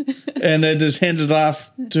poo, and it is handed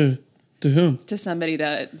off to whom? To somebody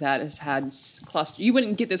that has had cluster. You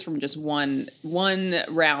wouldn't get this from just one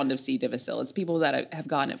round of C. difficile. It's people that have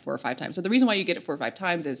gotten it 4 or 5 times. So the reason why you get it 4 or 5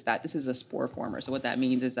 times is that this is a spore former. So what that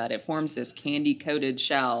means is that it forms this candy-coated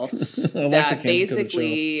shell that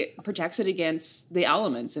basically protects it against the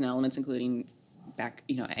elements, and elements including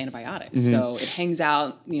antibiotics. Mm-hmm. So it hangs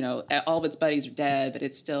out, all of its buddies are dead, but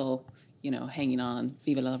it's still, hanging on.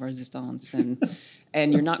 Vive la resistance.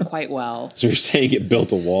 And you're not quite well. So you're saying it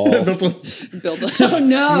built a wall? built a oh,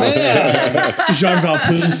 no. Jean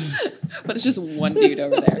Valpoon. But it's just one dude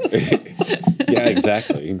over there. Yeah,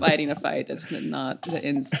 exactly. Fighting a fight that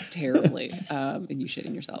ends terribly, and you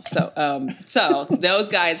shitting yourself. So those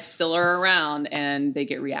guys still are around, and they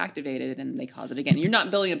get reactivated, and they cause it again. You're not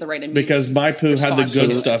building up the right immune because my poo had the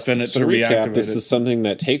good stuff in it to reactivate. This is something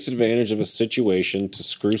that takes advantage of a situation to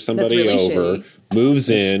screw somebody really over, shitty. Moves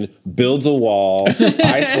in, builds a wall,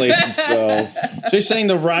 isolates himself. So you're saying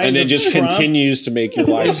the rise and then just Trump continues to make your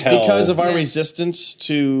life hell because of our resistance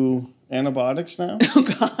to antibiotics now? Oh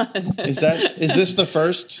God! Is this the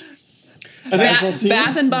first?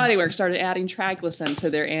 Bath and Body Works started adding triglycerin to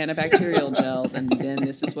their antibacterial gels, and then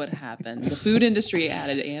this is what happened. The food industry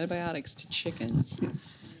added antibiotics to chickens.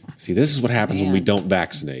 See, this is what happens when we don't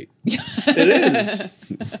vaccinate. It is.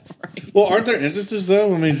 Right. Well, aren't there instances,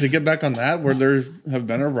 though, to get back on that, where there have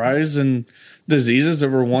been a rise in diseases that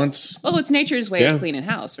were once... Well, it's nature's way of cleaning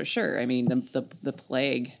house, for sure. I mean, the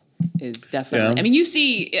plague is definitely...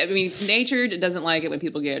 Yeah. I mean, nature doesn't like it when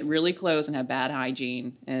people get really close and have bad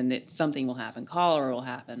hygiene, and something will happen. Cholera will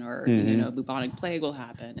happen, or, bubonic plague will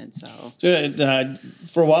happen, and so...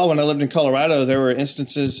 For a while, when I lived in Colorado, there were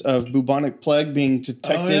instances of bubonic plague being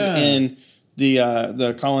detected in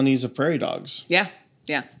the colonies of prairie dogs. Yeah.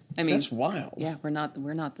 I mean, that's wild. Yeah, we're not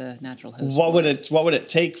the natural host. What would it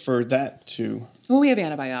take for that to? Well, we have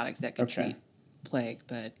antibiotics that can treat plague,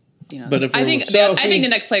 but But I think the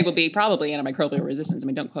next plague will be probably antimicrobial resistance. I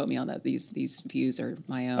mean, don't quote me on that. These views are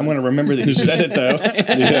my own. I'm going to remember that you said it though.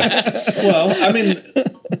 Yeah. Well, I mean,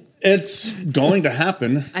 it's going to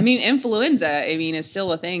happen. I mean, influenza, is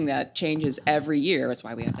still a thing that changes every year. That's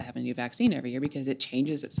why we have to have a new vaccine every year, because it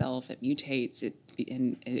changes itself, it mutates,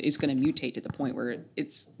 and it's going to mutate to the point where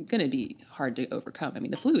it's going to be hard to overcome. I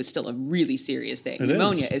mean, the flu is still a really serious thing.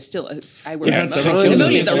 Pneumonia is still pneumonia is a really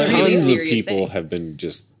serious thing. Tons of people have been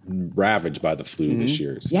just ravaged by the flu this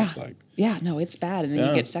year, it seems like. Yeah, no, it's bad. And then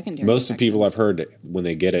you get secondary Most of the people I've heard, when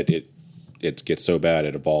they get it gets so bad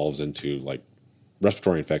it evolves into like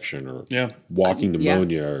respiratory infection or walking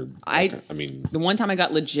pneumonia. Or the one time I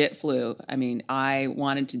got legit flu, I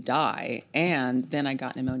wanted to die, and then I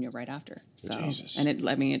got pneumonia right after. So, Jesus. And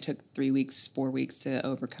it took 4 weeks to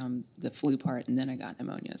overcome the flu part, and then I got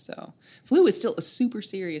pneumonia. So flu is still a super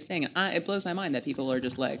serious thing, and it blows my mind that people are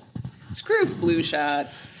just like, screw flu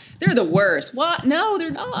shots. They're the worst. What? No,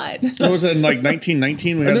 they're not. What was it in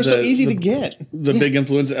 1919? We had they're so easy to get. The big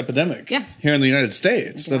influenza epidemic here in the United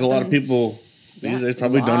States that a lot of people these days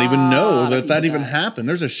probably don't even know that even happened.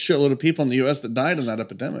 There's a shitload of people in the U.S. that died in that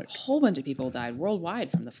epidemic. A whole bunch of people died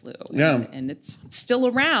worldwide from the flu. Yeah. And it's still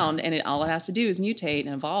around, and all it has to do is mutate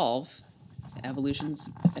and evolve. Evolution's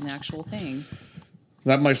an actual thing.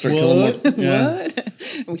 That might start killing more. Yeah. What?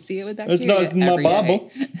 We see it with bacteria. It's not my Bible.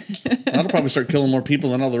 That'll probably start killing more people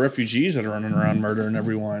than all the refugees that are running around murdering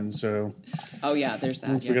everyone. So, there's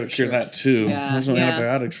that. We got to cure that too. Yeah, there's no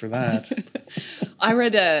antibiotics for that. I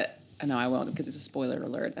read no, I won't, because it's a spoiler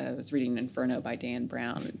alert. I was reading Inferno by Dan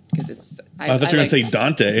Brown, because it's... I thought you were going to say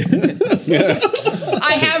Dante.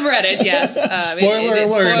 I have read it, yes. Spoiler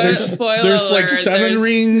alert. There's like 7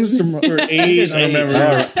 rings or 8. I don't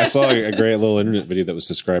remember. I saw a great little internet video that was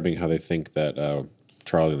describing how they think that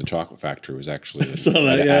Charlie and the Chocolate Factory was actually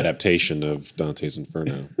an adaptation of Dante's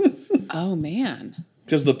Inferno. Oh, man.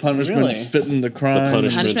 Because the punishment fitting the crime. The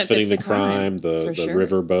punishment's fitting the crime, the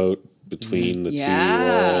riverboat between the two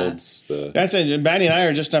worlds. That's it. Batty and I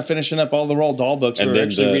are just not finishing up all the Roald Dahl books. We're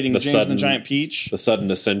actually reading James and the Giant Peach. The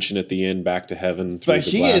sudden ascension at the end, back to heaven. But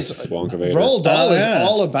Roald Dahl is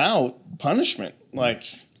all about punishment. Like,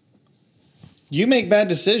 you make bad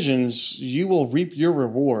decisions, you will reap your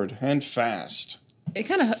reward, and fast. It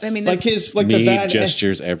kind of, the bad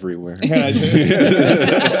gestures everywhere.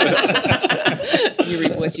 You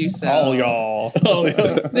reap what you sow. All y'all.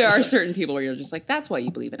 There are certain people where you're just like, that's why you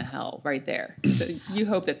believe in a hell right there. So you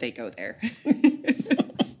hope that they go there.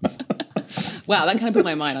 Wow, that kind of blew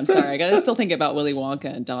my mind. I'm sorry. I got to still think about Willy Wonka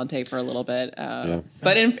and Dante for a little bit.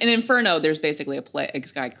 But in Inferno, there's basically a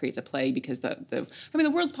guy creates a plague because the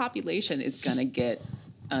world's population is going to get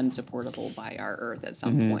unsupportable by our Earth at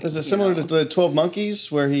some point. Is it similar to the 12 Monkeys,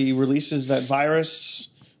 where he releases that virus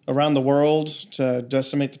around the world to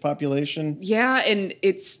decimate the population? Yeah, and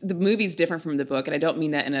the movie's different from the book, and I don't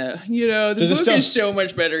mean that in a, the book is so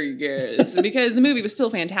much better, you guys, because the movie was still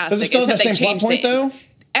fantastic. Does it still have the same plot point, though?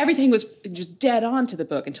 Everything was just dead on to the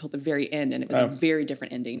book until the very end, and it was a very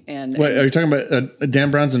different ending. Wait, are you talking about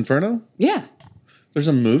Dan Brown's Inferno? Yeah. There's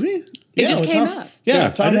a movie? It just came up.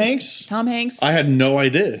 Yeah, Tom Hanks. Tom Hanks. I had no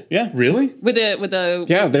idea. Yeah, really? With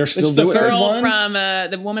the they're still the doing girl it. from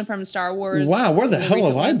the woman from Star Wars. Wow, where the hell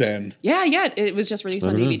have I been? Yeah. It was just released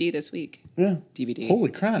on DVD this week. Yeah, DVD.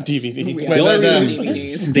 Holy crap! DVD. Wait,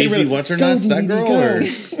 DVDs. Daisy, what's her nuts? That girl or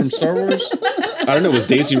from Star Wars? I don't know. Was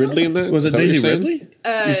Daisy Ridley in that? Was it Daisy Ridley?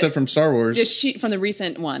 You said from Star Wars. She from the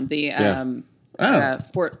recent one. The not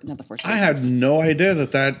the Force. I had no idea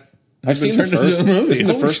that. I've seen the first movie. Isn't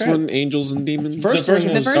the first one Angels and Demons? The first one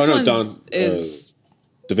is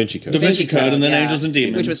Da Vinci Code. Da Vinci Code, and then Angels and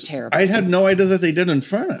Demons, which was terrible. I had no idea that they did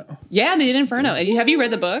Inferno. Yeah, they did Inferno. Have you read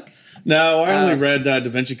the book? No, I only read Da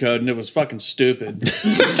Vinci Code, and it was fucking stupid.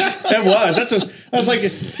 It was. I was like,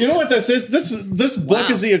 you know what this is? This book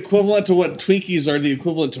is the equivalent to what Twinkies are the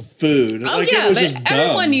equivalent to food. Oh like, yeah, it was but just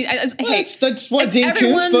everyone needs. Hey, that's what Dean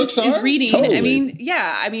Koontz books are. Is reading. Totally.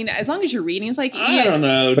 I mean, as long as you're reading, it's like I don't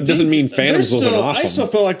know, but it doesn't mean Phantoms wasn't awesome. I still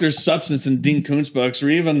feel like there's substance in Dean Koontz books, or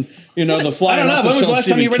even the Fly. I don't know. When was the last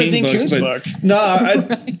time you read a Dean Koontz book? No,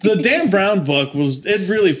 the Dan Brown book was. It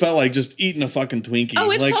really felt like just eating a fucking Twinkie. Oh,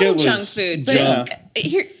 it's like, total it was junk food. But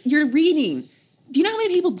here, you're reading. Do you know how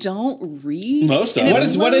many people don't read? Most of them.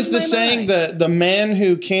 What is the saying? The man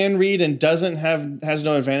who can read and has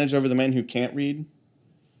no advantage over the man who can't read.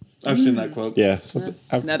 I've seen that quote. Yeah.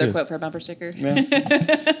 Another quote for a bumper sticker. Yeah.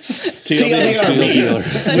 TLDR.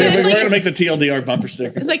 We're going to make the TLDR bumper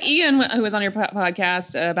sticker. It's like Ian, who was on your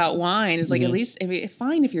podcast about wine, is like, at least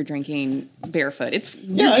fine if you're drinking barefoot.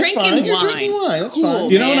 You're drinking wine. You're drinking wine. That's cool,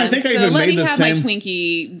 fine. You know, and I think I even let made me the have same. my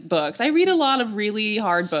Twinkie books. I read a lot of really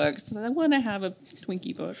hard books. I want to have a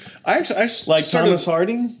Twinkie book. I Like Thomas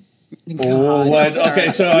Hardy. Oh, what? Okay,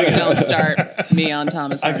 so don't start me on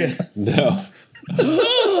Thomas Hardy. No.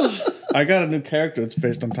 I got a new character. It's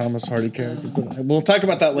based on Thomas Hardy character. But we'll talk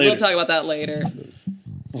about that later. We'll talk about that later.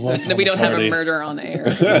 That we don't have a murder on air.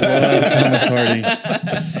 Thomas Hardy.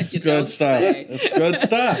 It's good stuff. It's good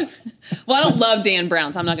stuff. Well, I don't love Dan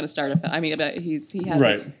Brown, so I'm not going to start a. I mean, but he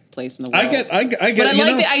has his place in the world. I get. But I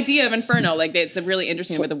like the idea of Inferno. Like it's a really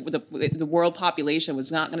interesting. Where the world population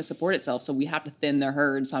was not going to support itself, so we have to thin the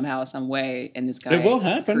herd somehow, some way. And this guy it will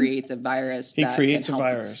happen. creates a virus. He creates a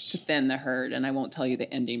virus to thin the herd, and I won't tell you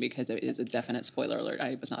the ending because it is a definite spoiler alert.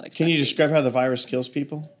 I was not expecting. Can you describe how the virus kills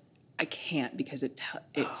people? I can't because it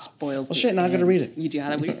spoils. Well, shit, now I got to read it. You do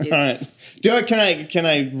gotta read it. All right. Can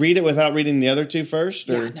I read it without reading the other two first?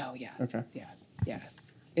 Or? Okay. Yeah.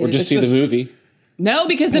 Or just see the movie. No,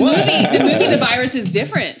 because the movie, the virus is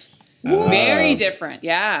different. Very different.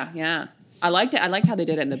 Yeah. I liked it. I liked how they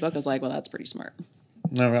did it in the book. I was like, well, that's pretty smart.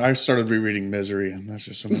 No, I started rereading Misery, and that's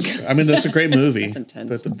just so much. I mean, that's a great movie. That's intense.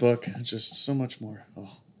 But the book is just so much more. Oh.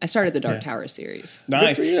 I started the Dark Tower series.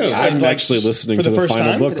 Nice. Good for you. I'm actually listening to the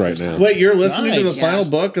final book right now. Wait, you're listening to the final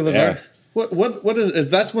book of the Dark? What is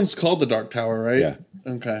that's one's called the Dark Tower, right? Yeah.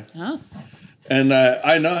 Okay. Oh. And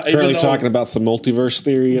I know Apparently talking about some multiverse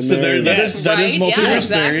theory in there. That is multiverse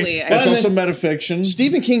theory. It's also metafiction.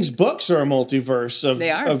 Stephen King's books are a multiverse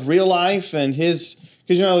of real life and his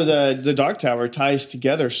because the Dark Tower ties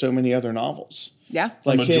together so many other novels. Yeah,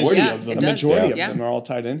 like a majority of them. A majority of them are all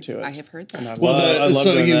tied into it. I have heard that.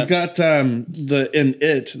 So you've got in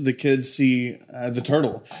It, the kids see the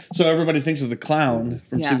turtle. So everybody thinks of the clown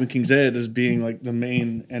from Stephen King's It as being like the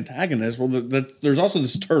main antagonist. Well, there's also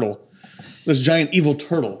this turtle, this giant evil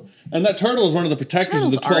turtle. And that turtle is one of the protectors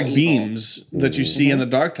of the 12 beams that you see in the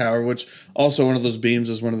Dark Tower, which also one of those beams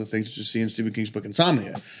is one of the things that you see in Stephen King's book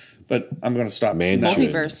Insomnia. But I'm going to stop.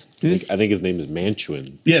 Multiverse. I think his name is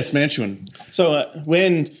Mantuan. Yes, Mantuan. So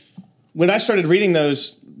when I started reading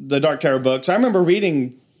the Dark Tower books, I remember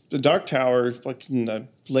reading the Dark Tower like in the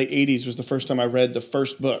late 80s was the first time I read the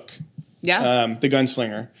first book. Yeah. The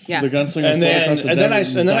Gunslinger. Yeah. The Gunslinger. And then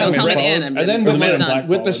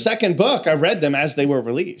with the second book, I read them as they were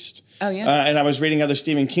released. Oh yeah. And I was reading other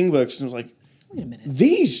Stephen King books, and I was like, wait a minute.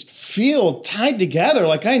 These feel tied together.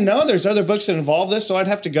 Like I know there's other books that involve this, so I'd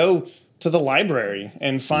have to go to the library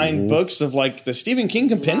and find books of like the Stephen King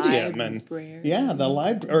compendium the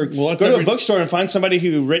library, or go to a bookstore and find somebody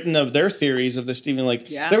who written of their theories of the Stephen.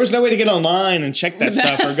 There was no way to get online and check that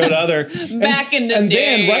stuff or go to other back in the day. And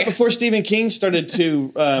then right before Stephen King started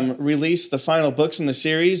to release the final books in the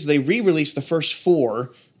series, they re-released the first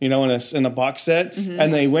 4. In a box set,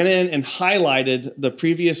 and they went in and highlighted the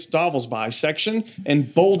previous novels by section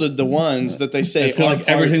and bolded the ones that they say like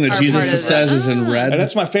everything that Jesus says is in red. And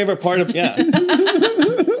that's my favorite part of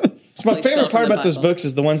It's my favorite part about those books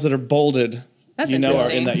is the ones that are bolded. That's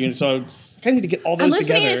are in that unit. So I need to get all those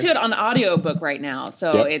together. I'm listening to it on audiobook right now,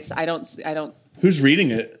 so it's I don't. Who's reading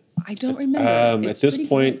it? I don't remember. At this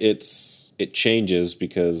point, it changes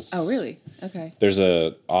because. Oh, really? Okay. There's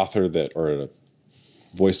a author or a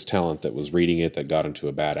voice talent that was reading it that got into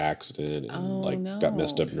a bad accident and got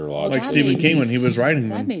messed up neurologically. Like Stephen King when he was writing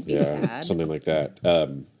them. That made me sad. Something like that.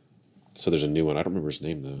 So there's a new one. I don't remember his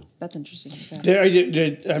name though. That's interesting. He's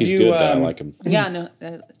good. Though. I like him. Yeah.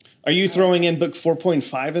 No. Are you throwing in book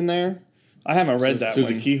 4.5 in there? I haven't read that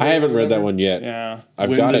one. I haven't read that one yet. Yeah,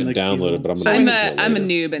 I've got it downloaded, but I'm a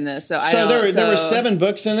noob in this, so there were 7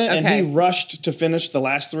 books in it, and he rushed to finish the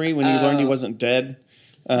last 3 when he learned he wasn't dead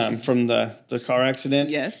from the car accident.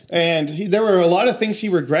 Yes, and there were a lot of things he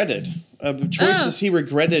regretted. Choices he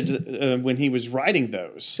regretted when he was writing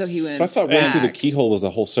those. So he went. But I thought Wind Through the Keyhole was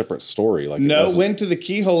a whole separate story. Wind Through the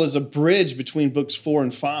Keyhole is a bridge between books 4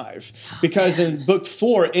 and 5, because in book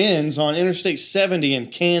 4 ends on Interstate 70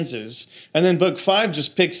 in Kansas, and then book 5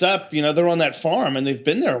 just picks up. They're on that farm and they've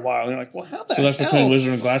been there a while. And you're like, well, how the hell? So that's between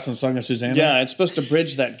Wizard of Glass and Song of Susanna. Yeah, it's supposed to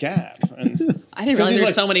bridge that gap. And I didn't realize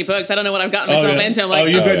there's so many books. I don't know what I've gotten myself into. I'm like,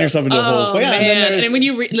 you've gotten yourself into a hole. Well, and when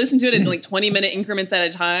you listen to it in like 20-minute increments at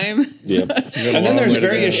a time. And then there's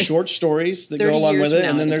various short stories that go along with it,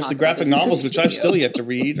 and then there's the graphic novels, which I've still yet to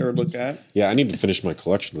read or look at. Yeah, I need to finish my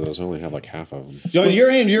collection of those. I only have like half of them. You're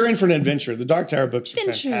in for an adventure. The Dark Tower books are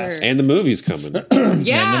fantastic, and the movie's coming.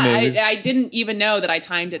 I didn't even know that I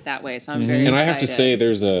timed it that way, so I'm very excited. And I have to say,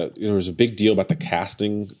 there's a big deal about the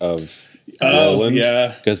casting of Roland,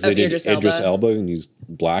 because they did Idris Elba, and he's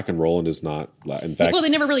black, and Roland is not black. In fact, they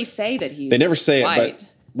never really say that he's. They never say white. it,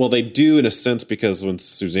 but they do in a sense, because when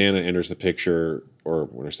Susanna enters the picture, or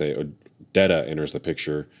when I say Odetta enters the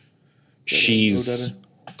picture,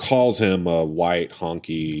 calls him a white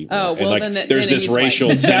honky. Oh, well, there's this racial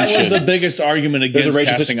tension. That was the biggest argument against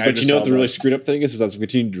casting. But you know what the really screwed up thing is as I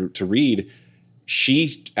continue to read,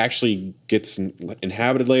 she actually gets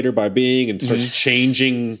inhabited later by being and starts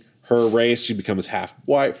changing her race. She becomes half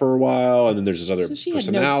white for a while, and then there's this other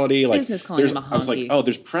personality. Business calling him a honky. I was like,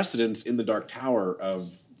 there's precedence in the Dark Tower of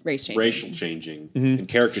racial changing and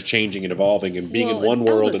characters changing and evolving and being in one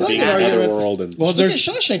world and being in another world. And there's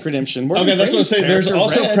Shawshank Redemption. Okay, that's what I'm saying. There's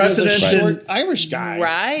also precedence in Irish guy,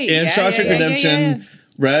 right? In Shawshank Redemption.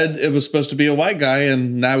 Red, it was supposed to be a white guy,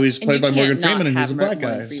 and now he's played by Morgan Freeman, and he's a black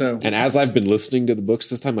guy. And as I've been listening to the books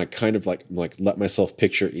this time, I kind of let myself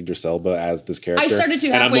picture Idris Elba as this character. I started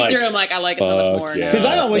to halfway through. I'm like, I like it so much more. Because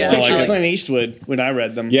I always pictured Clint Eastwood when I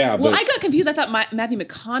read them. Yeah, well, I got confused. I thought Matthew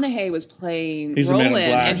McConaughey was playing Roland,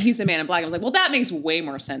 and he's the Man in Black. I was like, well, that makes way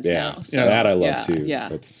more sense now. So, that I love too.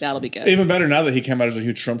 Yeah, that'll be good. Even better now that he came out as a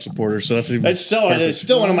huge Trump supporter. So it's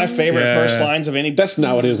still one of my favorite first lines of any. That's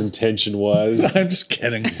not what his intention was. I'm just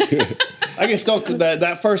kidding. I can still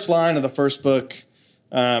that first line of the first book,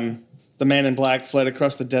 the Man in Black fled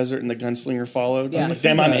across the desert and the gunslinger followed. Yeah. I'm like,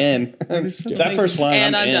 damn, I'm in. That first line,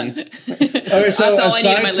 and I'm in. Done. Okay, so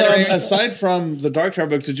aside from the Dark Tower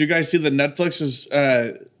books, did you guys see that Netflix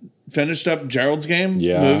has finished up Gerald's Game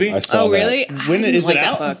movie? I saw that. Really? When is it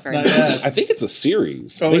out? I think it's a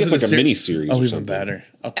series. I think it's like a mini series. Oh, or even something. better.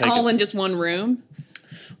 I'll take all it. in just one room.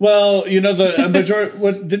 Well, the majority.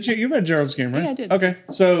 What did you read Gerald's Game, right? Yeah, I did. Okay,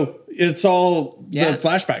 so it's all the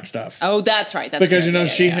flashback stuff. Oh, that's right. That's because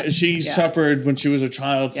right. she suffered when she was a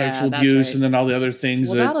child sexual abuse, and then all the other things.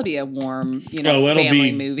 Well, that'll be a warm, it'll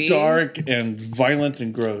family be movie. Dark and violent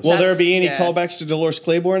and gross. Will there be any callbacks to Dolores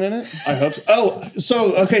Claiborne in it? I hope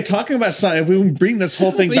so. Okay, talking about science, we bring this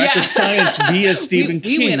whole thing back to science via Stephen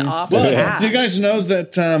King. We went off the path. You guys know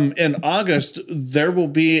that in August there will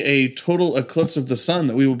be a total eclipse of the sun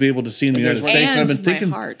that we will be able to see in the United States. And I've been thinking,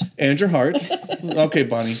 my heart. And your heart. Okay,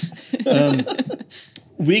 Bonnie.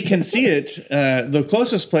 We can see it. The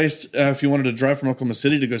closest place, if you wanted to drive from Oklahoma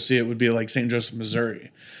City to go see it, would be like St. Joseph,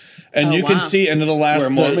 Missouri. And you can see, and it'll last. Where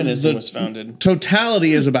Mormonism was founded.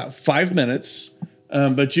 Totality is about 5 minutes.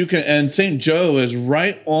 But you can, and St. Joe is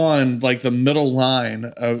right on like the middle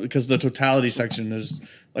line because the totality section is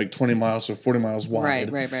like 20 miles or 40 miles wide.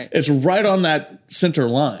 Right. It's right on that center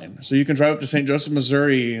line. So you can drive up to St. Joseph,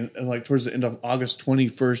 Missouri, like towards the end of August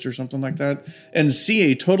 21st or something like that, and see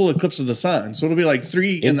a total eclipse of the sun. So it'll be like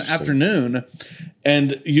 3 in the afternoon,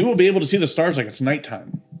 and you will be able to see the stars like it's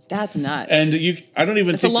nighttime. That's nuts. And I don't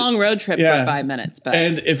even it's think a long road trip for 5 minutes. But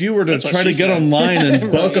and if you were to try to get online and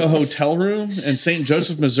book a hotel room in St.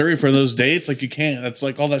 Joseph, Missouri for those dates, like you can't. It's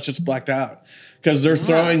like all that shit's blacked out because they're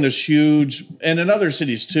throwing this huge, and in other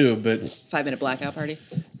cities too, but 5-minute blackout party.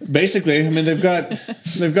 Basically, I mean they've got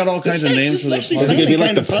all kinds of names for the. Is it going to be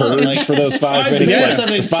like the purge for those 5 minutes? Yeah.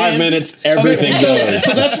 Like, 5 minutes, everything goes.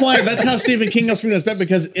 So that's how Stephen King helps bring us back,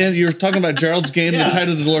 because you're talking about Gerald's Game, the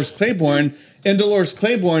title of Dolores Claiborne. And Dolores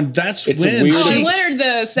Claiborne, that's when I learned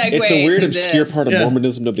the segue. It's a weird, obscure part of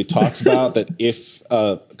Mormonism nobody talks about, that if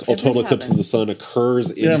a total eclipse of the sun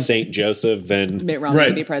occurs in St. Joseph, then Mitt Romney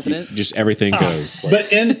would be president. Just everything goes. Like,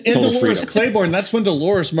 but in Dolores Claiborne, that's when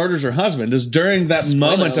Dolores murders her husband. Is during that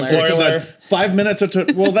moment of that 5 minutes of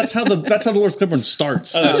that's how Dolores Claiborne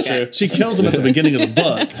starts. Oh, that's true. She kills him at the beginning of the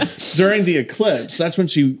book. During the eclipse, that's when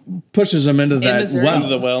she pushes him into that well. Into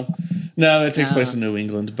the well. No, that takes place in New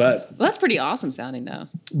England, but that's pretty awesome sounding, though.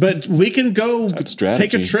 But we can go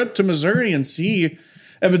take a trip to Missouri and see.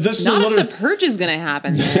 I mean, this not if the purge is going to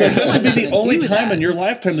happen. This would be the only time in your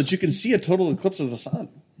lifetime that you can see a total eclipse of the sun.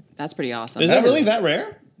 That's pretty awesome. Is it really that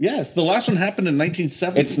rare? Yes, the last one happened in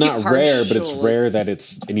 1970. It's not rare, but it's rare that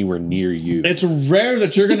it's anywhere near you. It's rare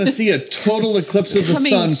that you're going to see a total eclipse of the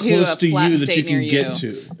sun close to you that you can get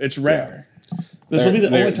to. It's rare. This will be the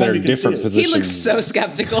only time you can see it. He looks so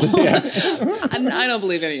skeptical. I don't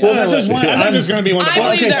believe any of that. Well, this is why I'm just going to be one. I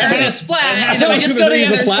believe the Earth is flat, and then I just go to the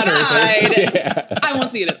other side. I won't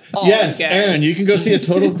see it at all. Yes, Aaron, you can go see a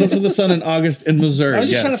total eclipse of the sun in August in Missouri. I was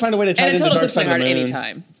just trying to find a way to tie it into the dark side of the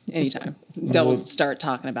moon. Anytime. Don't start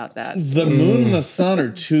talking about that. The moon and the sun are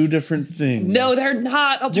two different things. No, they're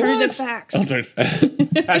not. Alternative facts.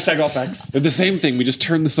 Hashtag all facts. They're the same thing. We just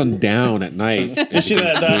turn the sun down at night. You see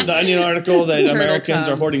the Onion article that Americans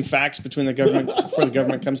are hoarding facts between the government before the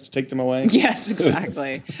government comes to take them away? Yes,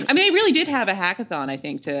 exactly. I mean, they really did have a hackathon, I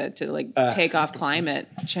think, to take off climate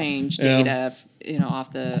change data,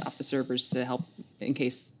 off the servers to help in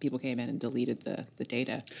case people came in and deleted the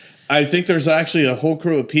data. I think there's actually a whole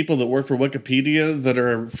crew of people that work for Wikipedia that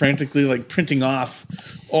are frantically printing off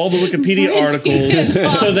all the Wikipedia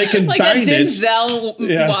articles so they can bind that Denzel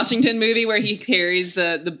Washington movie where he carries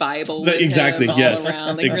the Bible with exactly him all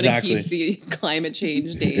around. We're going to keep the climate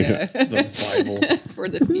change data the Bible for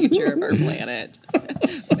the future of our planet.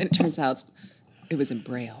 And it turns out it was in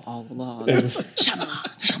Braille all along. Shyamalan.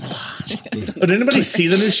 Did anybody see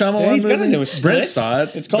the new Shyamalan he's got a movie? new Split. Saw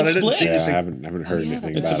it. It's called Split. I haven't heard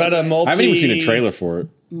anything it's about it. I haven't even seen a trailer for it.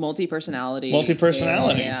 Multi-personality.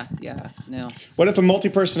 Yeah, no. What if a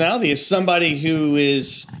multi-personality is somebody who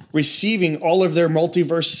is receiving all of their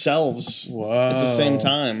multiverse selves at the same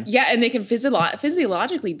time? Yeah, and they can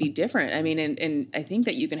physiologically be different. I mean, and I think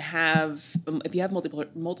that you can have, if you have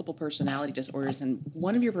multiple personality disorders, and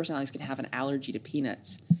one of your personalities can have an allergy to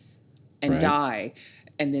peanuts and die,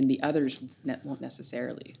 and then the others won't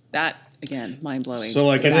necessarily. That, again, mind-blowing.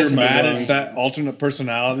 So, if you're mad at that alternate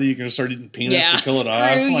personality, you can just start eating peanuts to kill it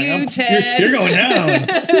off. Ted. You're going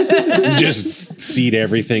down. Just seed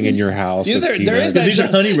everything in your house. There is that. These are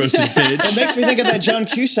honey roasted bitch. It makes me think of that John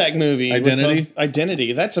Cusack movie. Identity?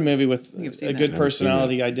 Identity. That's a movie with a good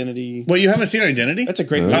personality identity. Well, you haven't seen Identity? That's a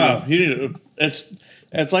great movie. Oh, you need to,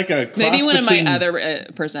 it's like a cross maybe one of my other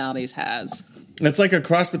personalities has. It's like a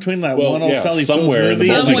cross between that one old Sally Fields movie.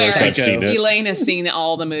 I've seen it. Elaine has seen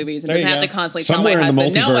all the movies and doesn't have to constantly tell my husband, husband,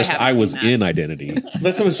 in the multiverse, I was in Identity.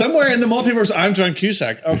 Somewhere in the multiverse, I'm John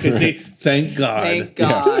Cusack. Okay, see, thank God. Thank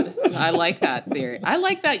God. Yeah. I like that theory. I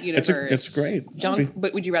like that universe. It's great.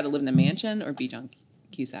 But would you rather live in the mansion or be John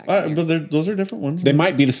Cusack? But those are different ones. They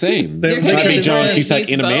might be the same. They might be John Cusack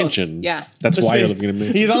in a mansion. Yeah. That's why you're living in a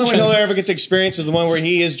mansion. The only one he'll ever get to experience is the one where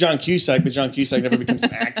he is John Cusack, but John Cusack never becomes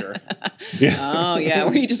an actor. Oh, yeah,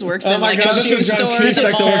 where he just works in a shoe store.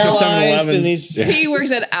 Cusack that works at 7-Eleven. He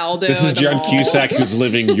works at Aldo. This is John Cusack who's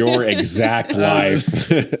living your exact life.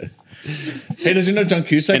 Hey, did you know John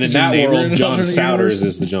Cusack? And in that world, John Souders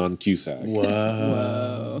is the John Cusack.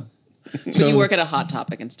 Whoa. But you work at a Hot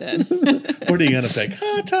Topic instead. What are you going to pick?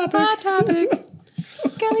 Hot Topic. Hot Topic.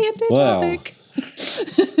 Caliente topic.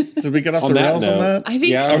 Did we get off the rails on that? I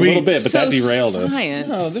think a little bit, but that derailed us. Science.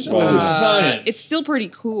 No, this was science. It's still pretty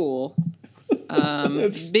cool.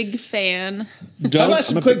 Big fan. How about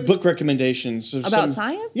some quick book recommendations? About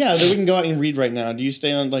science? Yeah, that we can go out and read right now. Do you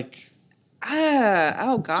stay on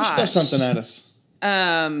oh gosh. Just throw something at us.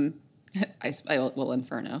 Well,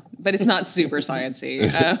 Inferno, but it's not super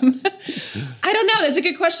sciencey. I don't know. That's a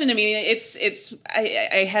good question. I mean,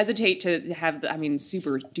 I hesitate to have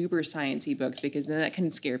super duper sciencey books because then that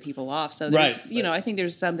can scare people off. So there's, I think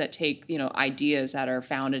there's some that take, ideas that are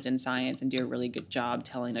founded in science and do a really good job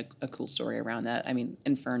telling a cool story around that. I mean,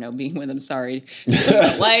 Inferno being one of them. Sorry, but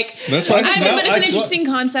it's an interesting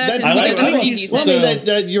concept.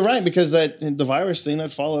 You're right because the virus thing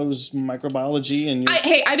that follows microbiology and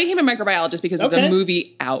I became a microbiologist microbiologist because of the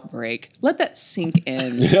movie Outbreak. Let that sink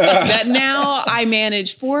in. That now I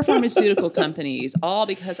manage 4 pharmaceutical companies, all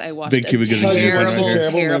because I watched a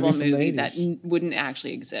terrible movie that wouldn't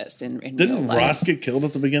actually exist in real life. Didn't Ross get killed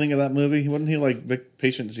at the beginning of that movie? Wasn't he like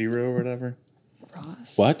Patient Zero or whatever?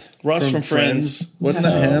 Ross? What? Ross from Friends. Wasn't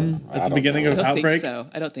that him at the beginning of Outbreak?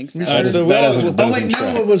 I don't think so.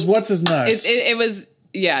 It was what's his nuts? It was.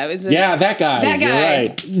 Yeah, it was. That guy. That guy. You're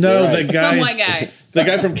right. No, the guy. Some white guy. The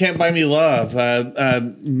guy from Can't Buy Me Love,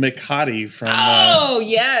 McHottie from.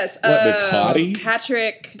 Yes. McHottie?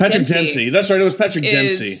 Patrick Dempsey. That's right. It was Patrick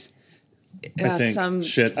Dempsey. I think.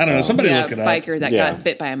 I don't know. Somebody look it up. Biker that got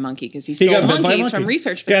bit by a monkey because he stole monkeys from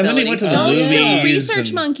research facilities. Yeah, and then he went to the movies. Don't steal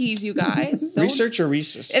research monkeys, you guys. Research or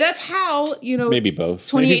rhesus? That's how, maybe both.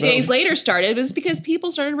 28 Days Later started. It was because people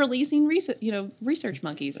started releasing research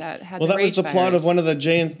monkeys that had. Well, that was the plot of one of the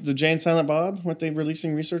Jay and Silent Bob. Weren't they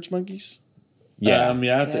releasing research monkeys? Yeah,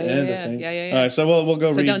 at the end, I think. Yeah. All right, so we'll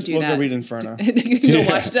go read. We'll go read Inferno. Go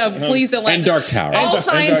watch. No, please don't. And Dark Tower. All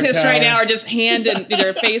scientists right now are just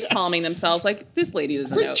they're face palming themselves like this lady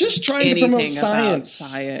doesn't know. We're just trying to promote science.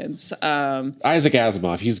 Science. Isaac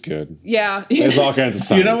Asimov, he's good. Yeah, there's all kinds of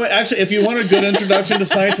science. You know what? Actually, if you want a good introduction to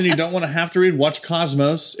science and you don't want to have to read, watch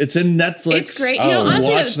Cosmos. It's in Netflix. It's great.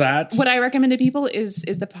 Honestly, watch that. What I recommend to people is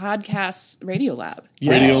the podcast Radiolab.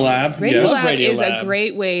 Radiolab is a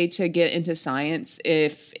great way to get into science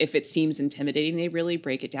if it seems intimidating. They really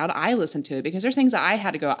break it down. I listen to it because there's things that I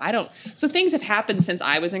had to go. So things have happened since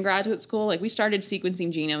I was in graduate school. Like we started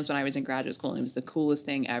sequencing genomes when I was in graduate school, and it was the coolest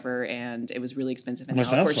thing ever, and it was really expensive. And now,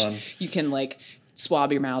 of course, you can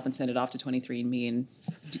swab your mouth and send it off to 23andMe and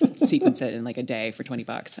sequence it in a day for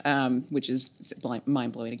 $20, which is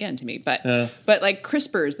mind blowing again to me. But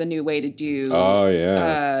CRISPR is the new way to do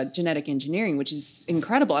genetic engineering, which is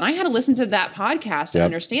incredible. And I had to listen to that podcast to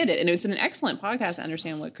understand it. And it's an excellent podcast to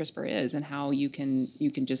understand what CRISPR is and how you can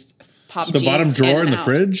just pop the bottom drawer in the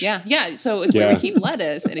fridge. Yeah. So it's where we keep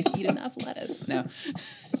lettuce, and if you eat enough lettuce,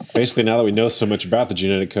 Basically, now that we know so much about the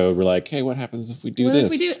genetic code, we're like, hey, what happens if we do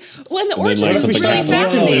this? Well, the origin is really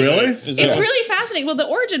fascinating. Really? It's really fascinating. Well, the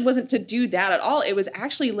origin wasn't to do that at all. It was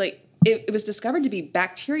actually it was discovered to be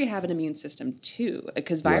bacteria have an immune system too,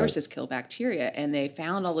 because viruses kill bacteria, and they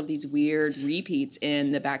found all of these weird repeats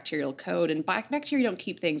in the bacterial code. And bacteria don't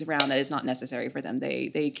keep things around that is not necessary for them.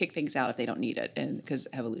 They kick things out if they don't need it, and because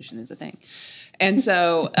evolution is a thing. And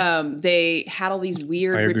so they had all these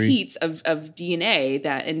weird repeats of DNA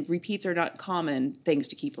and repeats are not common things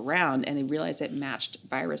to keep around, and they realized it matched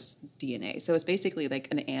virus DNA. So it's basically like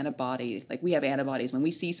an antibody. Like we have antibodies. When we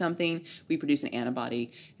see something, we produce an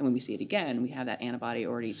antibody, and when we see it again, we have that antibody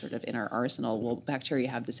already sort of in our arsenal. Well, bacteria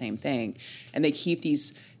have the same thing, and they keep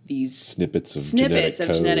these snippets of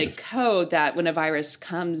genetic code that when a virus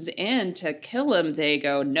comes in to kill them, they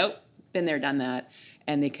go, nope, been there, done that.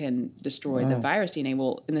 And they can destroy the virus DNA.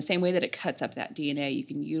 Well, in the same way that it cuts up that DNA, you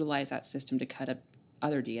can utilize that system to cut up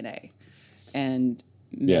other DNA. And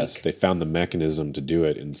they found the mechanism to do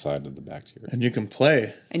it inside of the bacteria. And you can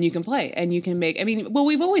play. And you can make. I mean, well,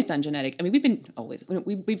 we've always done genetic. I mean,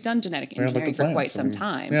 we've done genetic engineering for quite some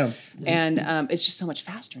time. Yeah. And it's just so much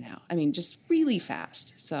faster now. I mean, just really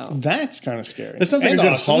fast. So that's kind of scary. This sounds like a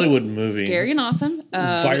good Hollywood movie. Scary and awesome.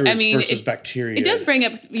 Virus versus bacteria. It does bring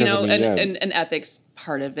up, an ethics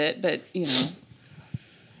part of it, but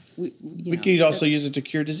we could also use it to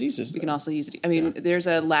cure diseases. We can also use it. I mean, there's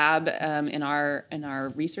a lab in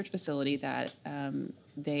our research facility that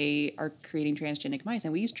they are creating transgenic mice,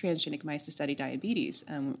 and we use transgenic mice to study diabetes.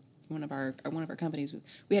 One of our companies,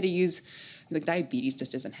 we had to use diabetes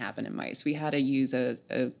just doesn't happen in mice. We had to use a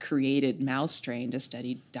created mouse strain to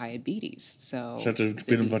study diabetes. So you have to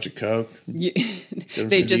feed them a bunch of Coke. Yeah,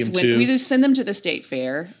 we just send them to the state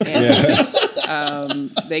fair, and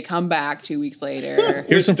they come back 2 weeks later.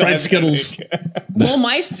 Here's some fried Skittles. Well,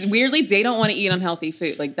 mice weirdly they don't want to eat unhealthy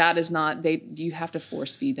food. Like that is not you have to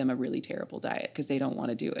force feed them a really terrible diet because they don't want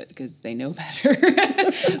to do it because they know better.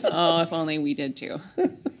 Oh, if only we did too.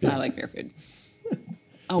 I like fair food.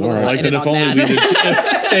 Oh, well, I like that if only we did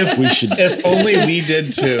too. If only we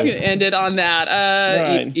did too. Ended on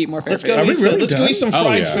that. Eat more fair food. Let's go eat some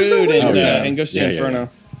fried food and go see Inferno.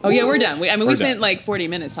 Oh yeah, we're done. We spent like 40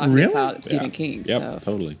 minutes talking about Stephen King. Yep, so.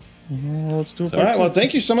 Totally. Well, let's do it. All right. Well,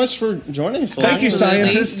 thank you so much for joining us. Thank you,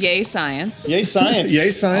 scientists. Yay, science. Yay, science.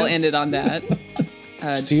 Yay, science. I'll end it on that.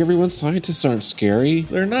 See, everyone, scientists aren't scary.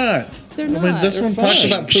 They're not. They're not. I mean, this one talks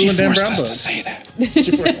about poo and Dan Brown books. She forced us to say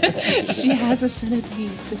that. She has a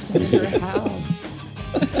centipede system in her house.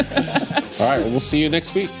 All right. Well, we'll see you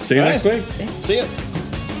next week. See you next week. See ya.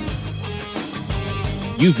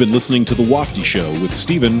 You've been listening to The Wafty Show with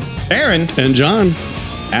Stephen, Aaron, and John.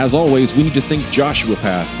 As always, we need to thank Joshua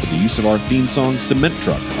Path for the use of our theme song Cement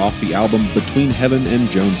Truck off the album Between Heaven and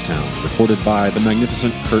Jonestown, recorded by the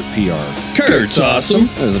magnificent Kurt PR. Kurt's awesome.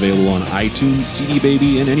 That is available on iTunes, CD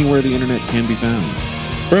Baby, and anywhere the internet can be found.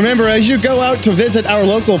 Remember, as you go out to visit our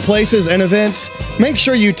local places and events, make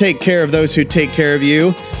sure you take care of those who take care of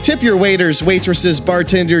you. Tip your waiters, waitresses,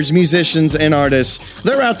 bartenders, musicians, and artists.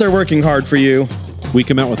 They're out there working hard for you. We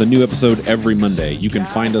come out with a new episode every Monday. You can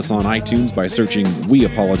find us on iTunes by searching We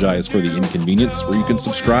Apologize for the Inconvenience, where you can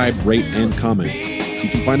subscribe, rate, and comment. You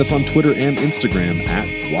can find us on Twitter and Instagram at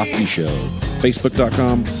Wafty Show.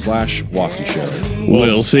 Facebook.com/Wafty Show.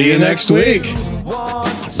 We'll see you next week.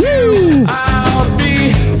 Woo! I'll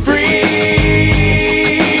be free,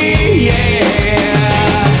 yeah.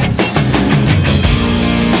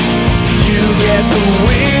 You get the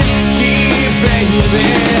whiskey, baby.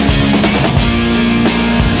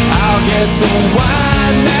 I'll get the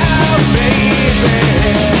wine now.